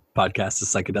podcast is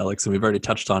psychedelics, and we've already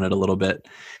touched on it a little bit,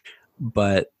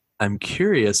 but I'm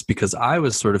curious because I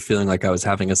was sort of feeling like I was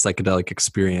having a psychedelic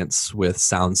experience with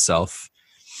Sound Self.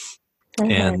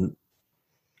 Mm-hmm. And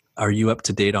are you up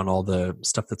to date on all the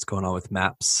stuff that's going on with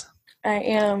MAPS? I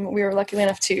am. We were lucky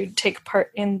enough to take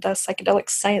part in the Psychedelic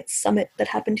Science Summit that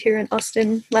happened here in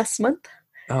Austin last month.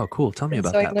 Oh, cool. Tell me And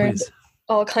about so I that, learned please.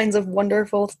 all kinds of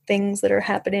wonderful things that are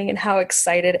happening and how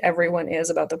excited everyone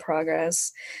is about the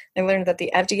progress. I learned that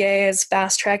the FDA is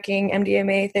fast tracking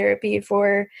MDMA therapy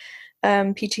for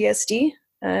PTSD.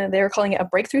 They were calling it a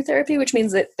breakthrough therapy, which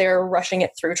means that they're rushing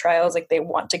it through trials. Like they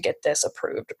want to get this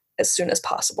approved as soon as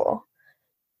possible,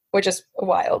 which is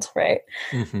wild, right?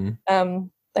 Mm-hmm.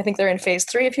 I think they're in phase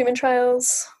 3 of human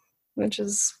trials, which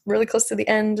is really close to the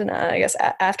end. And I guess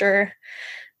after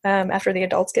the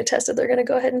adults get tested, they're going to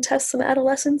go ahead and test some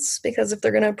adolescents, because if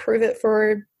they're going to approve it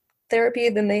for therapy,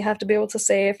 then they have to be able to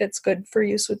say if it's good for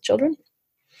use with children.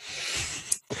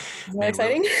 Isn't that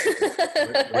exciting?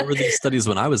 Where were these studies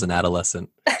when I was an adolescent?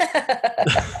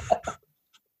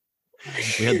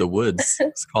 We had the Woods.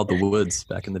 It's called the Woods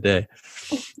back in the day.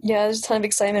 Yeah, there's a ton of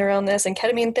excitement around this, and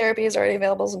ketamine therapy is already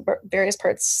available in various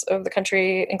parts of the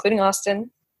country, including Austin.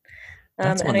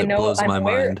 That's one that blows my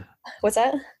mind. What's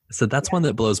that? So that's one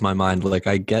that blows my mind. Like,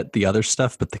 I get the other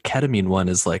stuff, but the ketamine one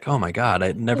is like, oh my God,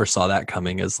 I never saw that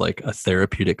coming as like a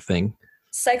therapeutic thing.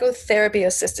 Psychotherapy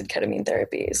assisted ketamine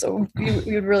therapy. So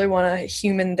you'd really want a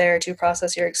human there to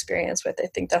process your experience with. I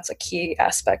think that's a key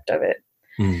aspect of it.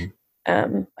 Mm.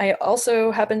 I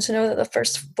also happen to know that the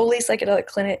first fully psychedelic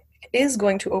clinic is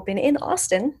going to open in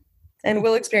Austin, and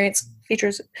will feature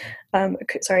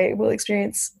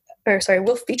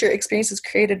experiences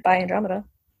created by Andromeda.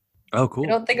 Oh, cool. I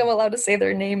don't think I'm allowed to say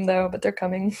their name though, but they're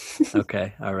coming.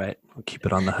 Okay. All right. We'll keep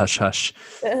it on the hush hush.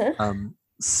 Uh-huh.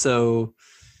 So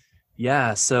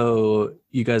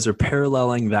you guys are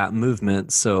paralleling that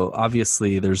movement. So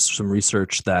obviously there's some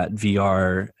research that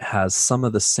VR has some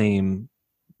of the same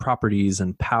properties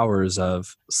and powers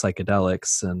of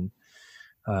psychedelics and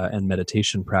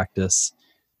meditation practice,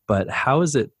 but how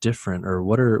is it different, or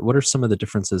what are some of the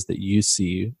differences that you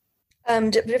see?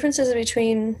 Differences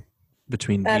between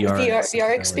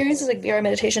VR experiences, like VR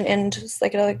meditation and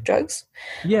psychedelic drugs.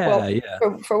 Yeah, well,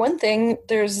 yeah. For one thing,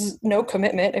 there's no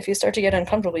commitment. If you start to get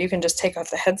uncomfortable, you can just take off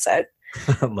the headset.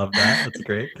 I love that. That's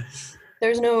great.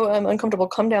 There's no uncomfortable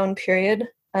come down period.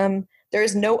 There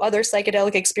is no other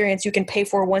psychedelic experience you can pay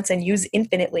for once and use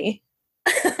infinitely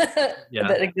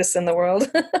that exists in the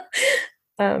world.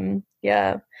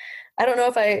 Yeah. I don't know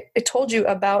if I told you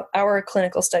about our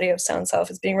clinical study of sound self.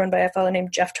 It's being run by a fellow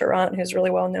named Jeff Tarrant, who's really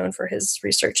well known for his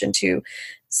research into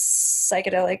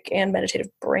psychedelic and meditative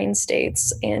brain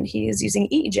states. And he is using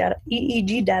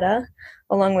EEG data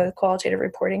along with qualitative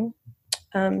reporting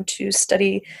to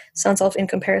study sound self in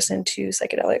comparison to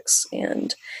psychedelics.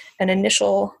 And an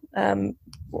initial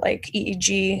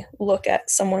EEG look at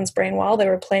someone's brain while they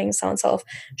were playing sound self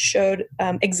showed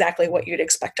exactly what you'd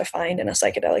expect to find in a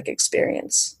psychedelic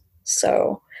experience.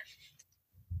 So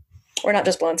we're not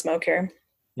just blowing smoke here.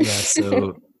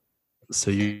 Yeah.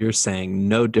 So you're saying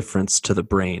no difference to the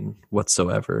brain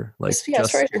whatsoever. Like, yeah,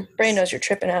 as far as your brain knows, you're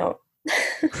tripping out.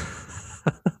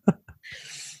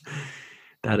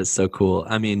 That is so cool.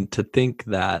 I mean, to think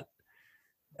that,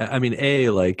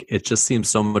 like, it just seems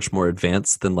so much more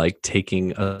advanced than like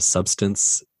taking a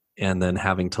substance and then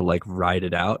having to like ride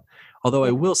it out. Although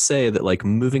I will say that like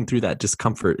moving through that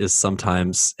discomfort is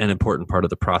sometimes an important part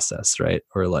of the process, right?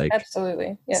 Or like, absolutely,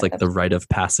 yeah, it's like the rite of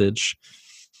passage.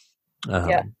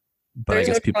 Yeah, but there's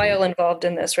I guess no trial involved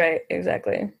in this, right?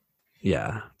 Exactly.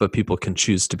 Yeah, but people can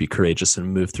choose to be courageous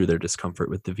and move through their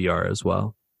discomfort with the VR as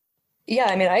well. Yeah,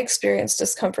 I mean, I experienced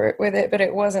discomfort with it, but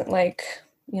it wasn't like,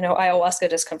 ayahuasca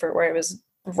discomfort where I was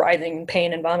writhing in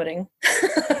pain and vomiting.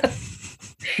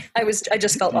 I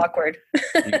just felt awkward.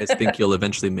 You guys think you'll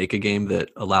eventually make a game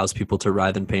that allows people to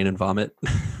writhe in pain and vomit?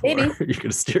 Maybe. Or you're going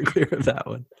to steer clear of that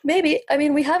one? Maybe. I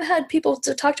mean, we have had people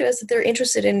to talk to us that they're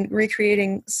interested in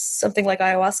recreating something like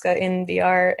ayahuasca in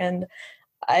VR, and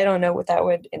I don't know what that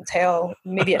would entail.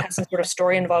 Maybe it has some sort of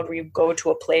story involved where you go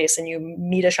to a place and you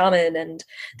meet a shaman and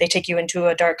they take you into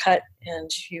a dark hut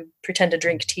and you pretend to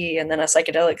drink tea, and then a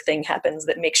psychedelic thing happens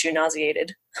that makes you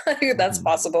nauseated. That's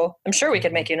possible. I'm sure we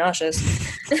could make you nauseous.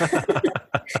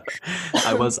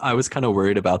 I was kind of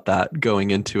worried about that going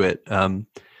into it.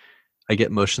 I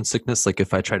get motion sickness, like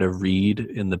if I try to read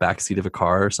in the backseat of a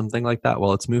car or something like that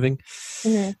while it's moving.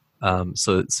 Mm-hmm.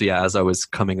 So yeah, as I was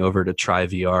coming over to try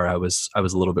VR, I was a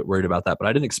little bit worried about that, but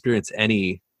I didn't experience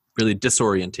any really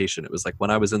disorientation. It was like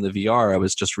when I was in the VR, I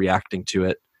was just reacting to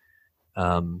it.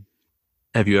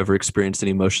 Have you ever experienced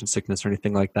any motion sickness or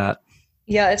anything like that?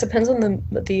 Yeah, it depends on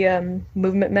the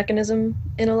movement mechanism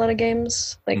in a lot of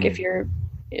games. Like if you're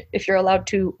allowed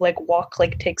to like walk,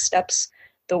 like take steps,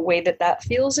 the way that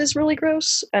feels is really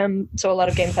gross. So a lot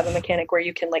of games have a mechanic where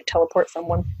you can like teleport from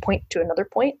one point to another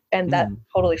point, and that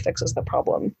totally fixes the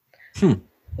problem.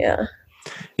 Yeah.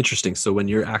 Interesting. So when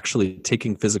you're actually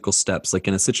taking physical steps, like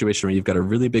in a situation where you've got a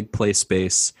really big play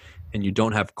space and you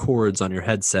don't have cords on your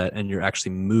headset and you're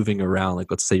actually moving around,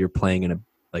 like let's say you're playing in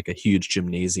a huge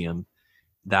gymnasium,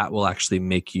 that will actually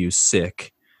make you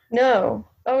sick. No.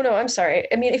 Oh no, I'm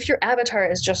sorry. I mean, if your avatar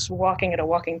is just walking at a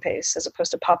walking pace as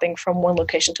opposed to popping from one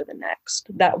location to the next,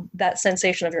 that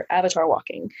sensation of your avatar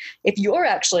walking. If you're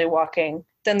actually walking,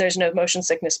 then there's no motion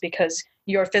sickness because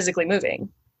you're physically moving.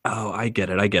 Oh, I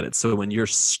get it. I get it. So when you're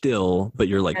still, but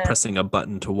you're like Yeah. pressing a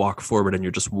button to walk forward, and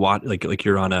you're just like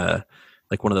you're on a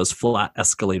like one of those flat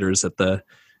escalators at the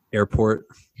airport,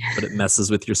 but it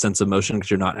messes with your sense of motion because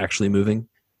you're not actually moving.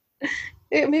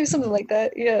 Maybe something like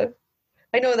that. Yeah.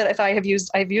 I know that if I've used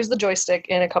the joystick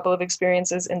in a couple of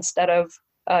experiences instead of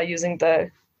using the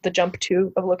jump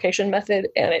to of location method,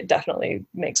 and it definitely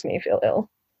makes me feel ill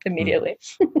immediately.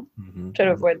 Mm-hmm. Try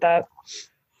to avoid that.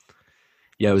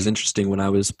 Yeah, it was interesting when I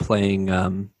was playing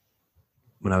the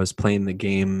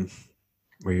game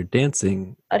where you're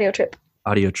dancing. Audio trip.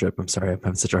 Audio Trip. I'm sorry, I'm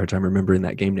having such a hard time remembering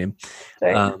that game name.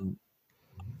 Sorry. Um,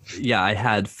 yeah, I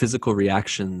had physical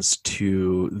reactions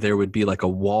to there would be like a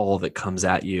wall that comes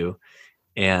at you,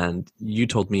 and you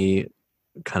told me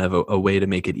kind of a way to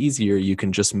make it easier. You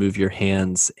can just move your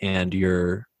hands and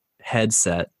your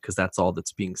headset because that's all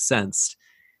that's being sensed.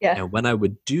 Yeah. And when I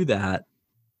would do that,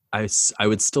 I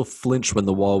would still flinch when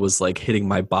the wall was like hitting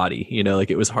my body.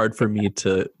 Like it was hard for me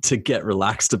to get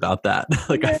relaxed about that.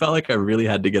 Like I Yeah. felt like I really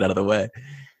had to get out of the way.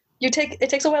 It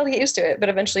takes a while to get used to it, but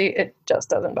eventually it just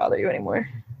doesn't bother you anymore.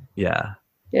 Yeah.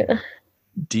 Yeah.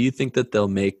 Do you think that they'll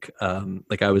make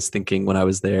like I was thinking when I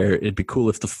was there, it'd be cool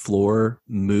if the floor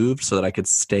moved so that I could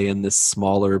stay in this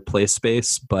smaller play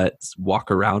space but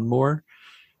walk around more?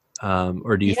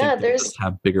 Or do you Yeah, think they'll just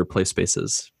have bigger play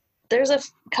spaces? there's a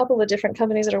couple of different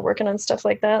companies that are working on stuff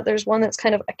like that. There's one that's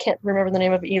kind of, I can't remember the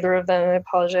name of either of them. I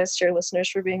apologize to your listeners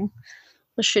for being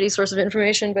a shitty source of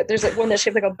information, but there's like one that's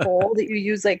shaped like a bowl that you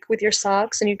use like with your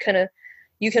socks, and you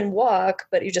can walk,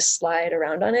 but you just slide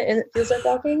around on it and it feels like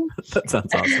walking. That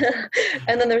sounds awesome.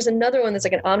 And then there's another one that's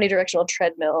like an omnidirectional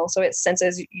treadmill. So it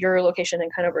senses your location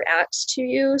and kind of reacts to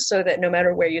you so that no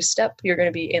matter where you step, you're going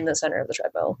to be in the center of the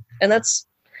treadmill. And that's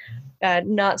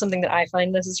not something that I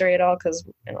find necessary at all because,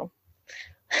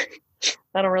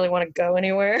 I don't really want to go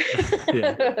anywhere.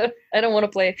 Yeah. I don't want to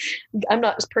play. I'm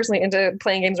not personally into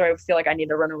playing games where I feel like I need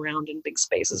to run around in big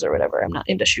spaces or whatever. I'm not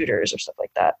into shooters or stuff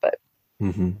like that.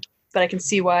 Mm-hmm. But I can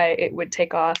see why it would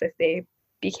take off if they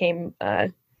became,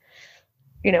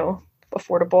 you know,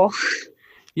 affordable.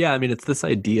 Yeah, I mean, it's this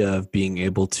idea of being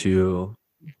able to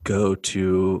go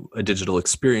to a digital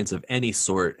experience of any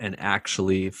sort and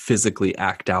actually physically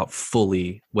act out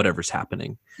fully whatever's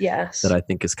happening that Yes. I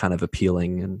think is kind of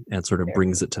appealing and sort of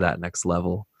brings it to that next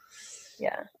level.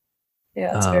 Yeah.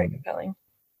 Yeah, it's very Um, compelling.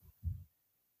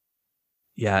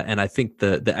 yeah, and I think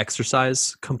the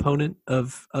exercise component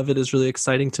of it is really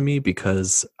exciting to me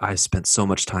because I spent so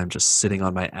much time just sitting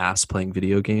on my ass playing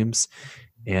video games.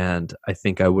 And I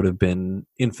think I would have been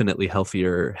infinitely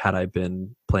healthier had I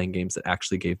been playing games that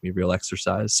actually gave me real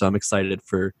exercise. So I'm excited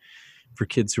for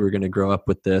kids who are going to grow up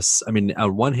with this. I mean,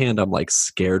 on one hand, I'm like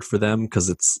scared for them because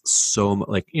it's so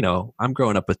like, I'm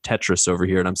growing up with Tetris over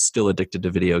here and I'm still addicted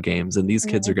to video games. And these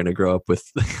kids Mhm. are going to grow up with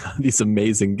these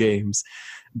amazing games,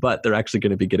 but they're actually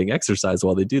going to be getting exercise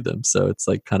while they do them. So it's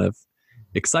like kind of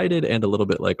excited and a little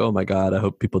bit like, oh my God, I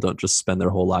hope people don't just spend their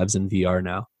whole lives in VR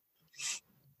now.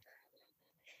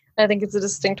 I think it's a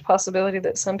distinct possibility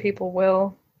that some people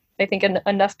will. I think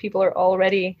enough people are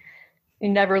already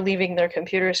never leaving their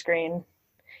computer screen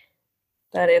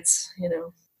that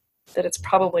that it's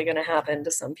probably going to happen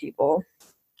to some people.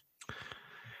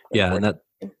 Yeah. And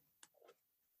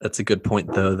that's a good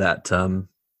point though, that,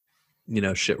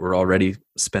 shit, we're already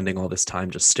spending all this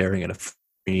time just staring at a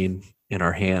screen in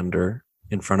our hand or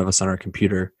in front of us on our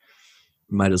computer.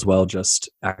 Might as well just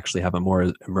actually have a more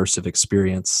immersive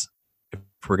experience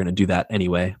if we're going to do that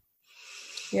anyway.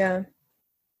 Yeah.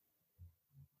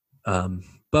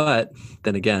 But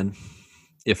then again,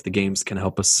 if the games can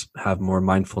help us have more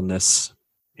mindfulness,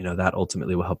 that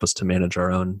ultimately will help us to manage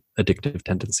our own addictive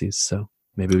tendencies. So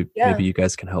maybe Yeah. you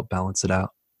guys can help balance it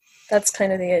out. That's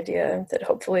kind of the idea, that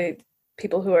hopefully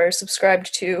people who are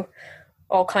subscribed to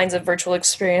all kinds of virtual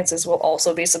experiences will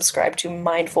also be subscribed to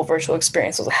mindful virtual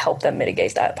experiences to help them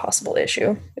mitigate that possible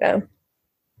issue. Yeah.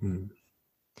 Hmm.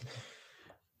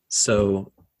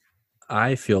 So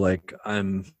I feel like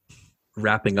I'm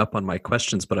wrapping up on my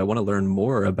questions, but I want to learn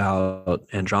more about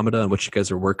Andromeda and what you guys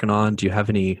are working on. Do you have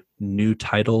any new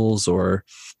titles or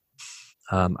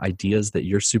ideas that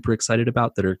you're super excited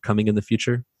about that are coming in the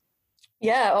future?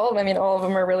 Yeah, all of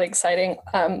them are really exciting.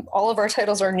 All of our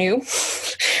titles are new.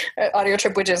 Audio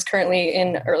Trip, which is currently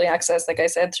in early access, like I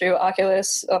said, through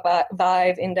Oculus,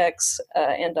 Vive Index,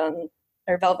 and on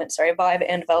or Valve, sorry, Vive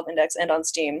and Valve Index, and on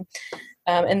Steam.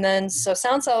 And then, so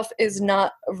Sound Self is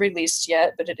not released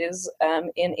yet, but it is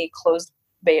in a closed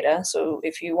beta. So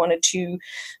if you wanted to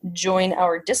join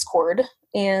our Discord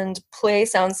and play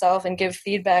Sound Self and give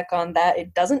feedback on that,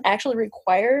 it doesn't actually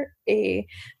require a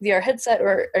VR headset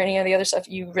or any of the other stuff.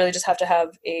 You really just have to have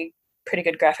a pretty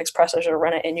good graphics processor to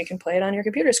run it, and you can play it on your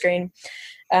computer screen.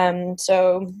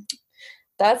 So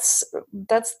that's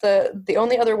the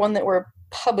only other one that we're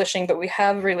publishing, but we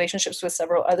have relationships with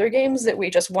several other games that we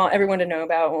just want everyone to know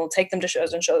about, and we'll take them to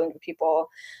shows and show them to people.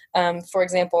 For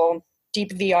example,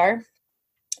 Deep VR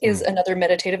is another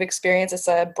meditative experience. It's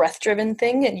a breath-driven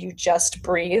thing, and you just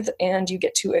breathe, and you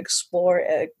get to explore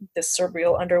this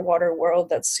surreal underwater world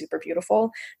that's super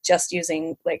beautiful, just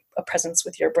using like a presence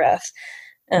with your breath.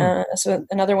 So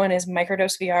another one is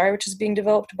Microdose VR, which is being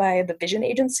developed by the Vision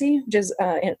Agency, which is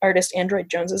artist Android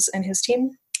Jones and his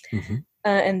team.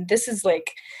 And this is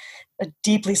like a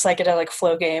deeply psychedelic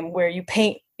flow game where you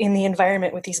paint in the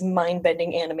environment with these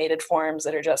mind-bending animated forms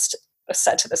that are just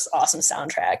set to this awesome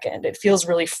soundtrack, and it feels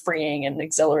really freeing and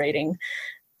exhilarating.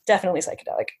 Definitely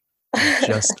psychedelic.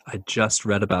 I just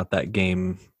read about that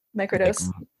game. Microdose.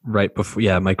 Like right before,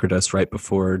 Microdose. Right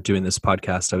before doing this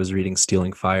podcast, I was reading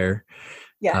Stealing Fire,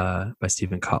 by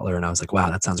Stephen Kotler, and I was like, wow,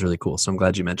 that sounds really cool. So I'm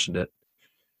glad you mentioned it.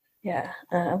 Yeah.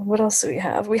 What else do we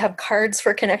have? We have Cards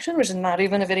for Connection, which is not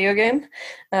even a video game,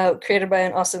 created by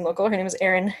an Austin local. Her name is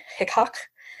Erin Hickok.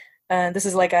 This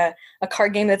is like a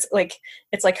card game that's like,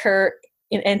 it's like her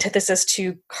antithesis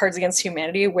to Cards Against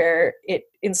Humanity, where it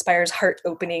inspires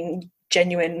heart-opening,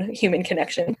 genuine human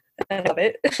connection. I love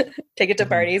it. Take it to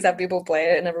parties, have people play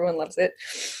it, and everyone loves it.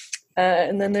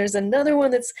 And then there's another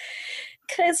one that's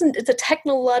it's a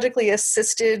technologically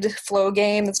assisted flow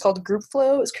game that's called Group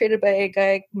Flow. It was created by a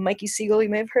guy, Mikey Siegel. You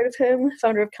may have heard of him,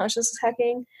 founder of Consciousness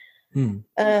Hacking.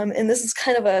 And this is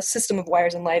kind of a system of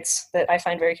wires and lights that I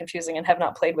find very confusing and have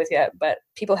not played with yet, but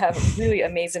people have really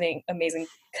amazing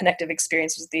connective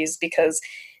experiences with these, because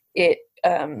it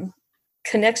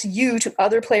connects you to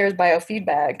other players'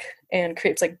 biofeedback and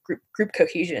creates like group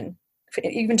cohesion,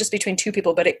 even just between two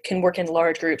people, but it can work in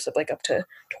large groups of like up to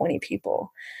 20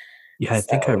 people. Yeah, I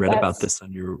think I read about this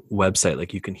on your website.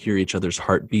 Like you can hear each other's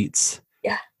heartbeats.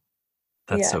 Yeah.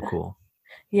 That's so cool.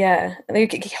 Yeah. And you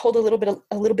can hold a little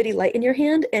bitty light in your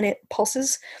hand, and it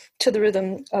pulses to the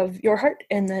rhythm of your heart.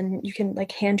 And then you can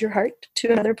like hand your heart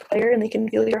to another player, and they can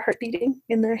feel your heart beating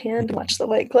in their hand and watch the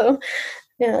light glow.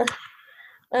 Yeah.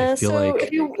 So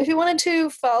if you wanted to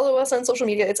follow us on social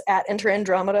media, it's at Enter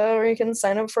Andromeda, or you can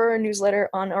sign up for our newsletter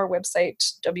on our website,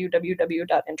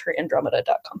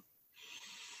 www.enterandromeda.com.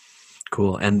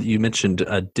 Cool. And you mentioned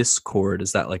a Discord.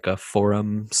 Is that like a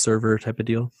forum server type of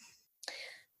deal?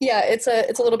 Yeah, it's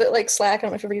a little bit like Slack. I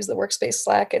don't know if you've ever used the workspace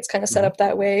Slack. It's kind of set up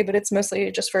that way, but it's mostly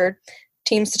just for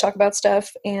teams to talk about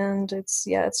stuff. And it's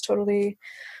totally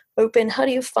open. How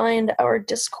do you find our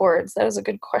Discords? That is a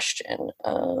good question.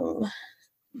 I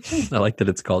like that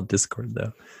it's called Discord,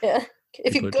 though. Yeah.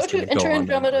 If you go to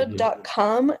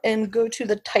enterandromeda.com and go to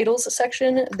the titles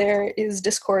section, there is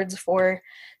Discords for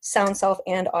Sound Self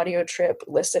and Audio Trip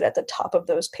listed at the top of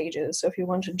those pages. So if you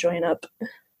want to join up,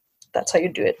 that's how you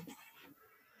do it.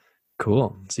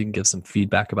 Cool. So you can give some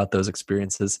feedback about those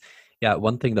experiences. Yeah,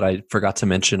 one thing that I forgot to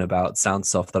mention about Sound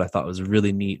Self that I thought was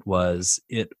really neat was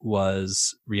it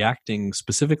was reacting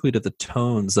specifically to the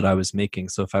tones that I was making.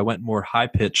 So if I went more high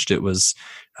pitched, it was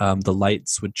the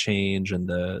lights would change, and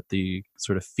the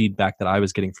sort of feedback that I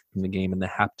was getting from the game and the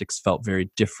haptics felt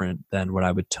very different than when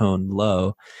I would tone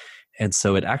low. And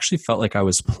so it actually felt like I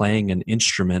was playing an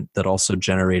instrument that also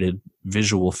generated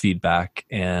visual feedback.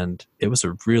 And it was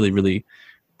a really, really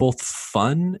both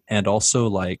fun and also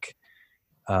like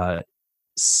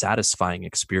satisfying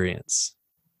experience.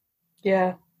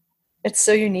 Yeah, it's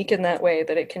so unique in that way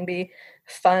that it can be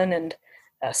fun and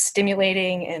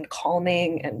stimulating and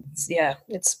calming, and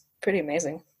it's pretty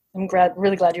amazing. I'm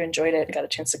really glad you enjoyed it and got a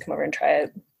chance to come over and try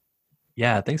it.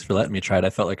 Yeah, thanks for letting me try it. I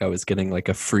felt like I was getting like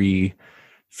a free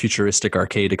futuristic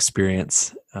arcade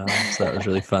experience, so that was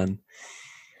really fun.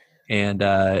 And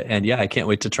yeah, I can't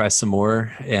wait to try some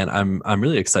more. And I'm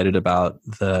really excited about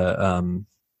the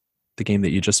game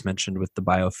that you just mentioned with the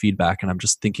biofeedback. And I'm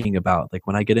just thinking about like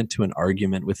when I get into an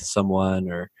argument with someone,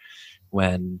 or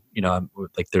when,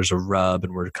 like there's a rub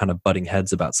and we're kind of butting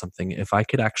heads about something, if I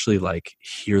could actually like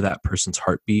hear that person's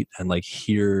heartbeat and like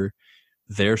hear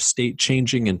their state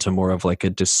changing into more of like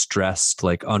a distressed,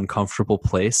 like uncomfortable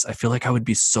place, I feel like I would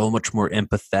be so much more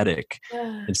empathetic.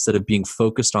 Instead of being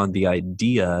focused on the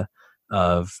idea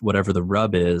of whatever the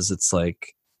rub is, it's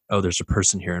like, oh, there's a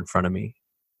person here in front of me.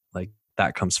 Like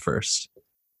that comes first.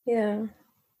 Yeah.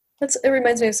 It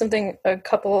reminds me of something a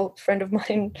couple friend of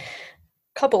mine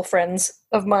couple friends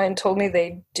of mine told me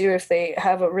they do if they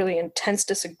have a really intense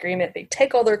disagreement. They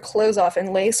take all their clothes off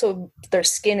and lay so their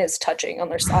skin is touching on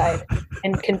their side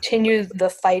and continue the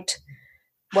fight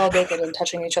while naked and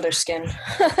touching each other's skin.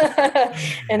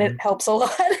 And it helps a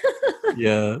lot.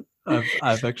 Yeah,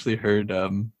 I've actually heard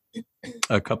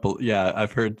a couple. Yeah,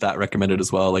 I've heard that recommended as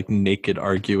well, like naked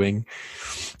arguing.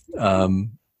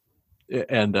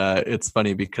 And it's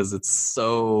funny because it's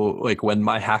so like when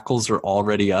my hackles are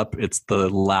already up, it's the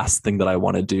last thing that I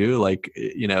want to do. Like,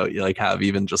 you know, like have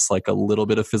even just like a little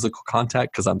bit of physical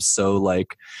contact because I'm so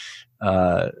like,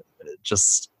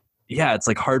 just, yeah, it's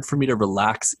like hard for me to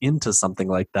relax into something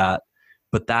like that.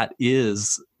 But that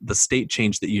is the state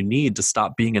change that you need to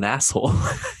stop being an asshole,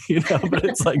 you know, but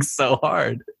it's like so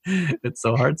hard. It's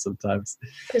so hard sometimes.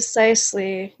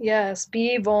 Precisely. Yes.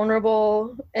 Be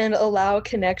vulnerable and allow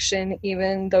connection,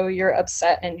 even though you're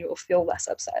upset, and you will feel less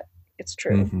upset. It's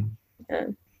true. Mm-hmm. Yeah.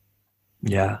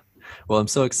 Yeah. Well, I'm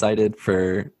so excited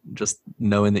for just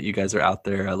knowing that you guys are out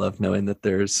there. I love knowing that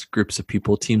there's groups of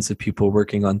people, teams of people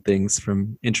working on things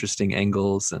from interesting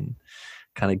angles, and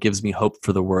kind of gives me hope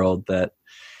for the world that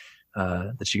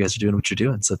that you guys are doing what you're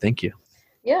doing. So thank you.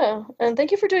 Yeah. And thank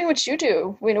you for doing what you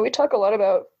do. We talk a lot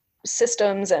about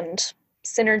systems and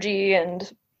synergy,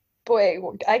 and boy,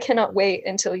 I cannot wait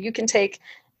until you can take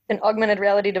an augmented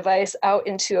reality device out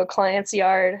into a client's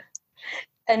yard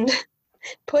and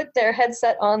put their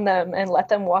headset on them and let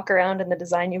them walk around in the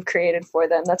design you've created for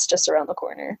them. That's just around the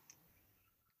corner.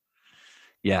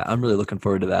 Yeah, I'm really looking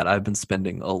forward to that. I've been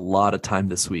spending a lot of time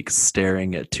this week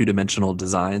staring at two-dimensional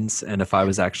designs, and if I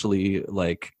was actually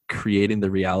like creating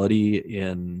the reality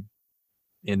in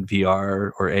VR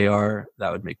or AR,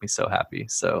 that would make me so happy.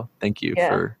 So thank you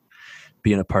for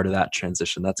being a part of that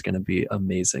transition. That's going to be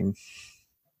amazing.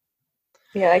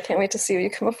 Yeah, I can't wait to see what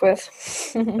you come up with.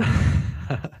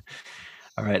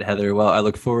 All right, Heather. Well, I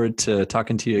look forward to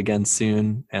talking to you again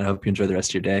soon, and I hope you enjoy the rest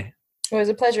of your day. It was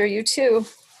a pleasure. You too.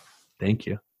 Thank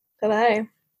you. Bye-bye.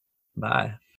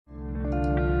 Bye.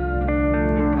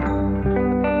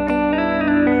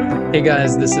 Hey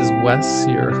guys, this is Wes,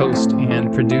 your host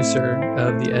and producer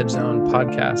of the Edge Zone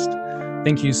podcast.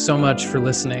 Thank you so much for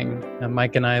listening.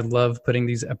 Mike and I love putting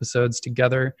these episodes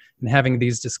together and having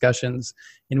these discussions,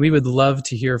 and we would love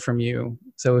to hear from you.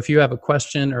 So if you have a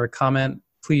question or a comment,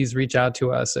 please reach out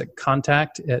to us at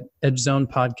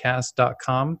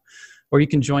contact@edgezonepodcast.com, or you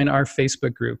can join our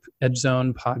Facebook group, Edge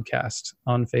Zone Podcast,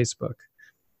 on Facebook.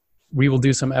 We will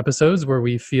do some episodes where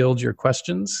we field your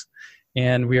questions,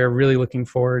 and we are really looking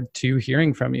forward to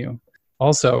hearing from you.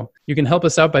 Also, you can help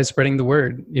us out by spreading the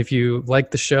word. If you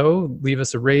like the show, leave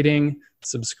us a rating,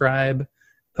 subscribe,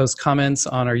 post comments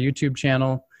on our YouTube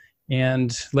channel,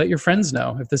 and let your friends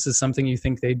know if this is something you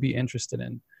think they'd be interested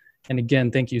in. And again,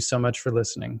 thank you so much for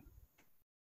listening.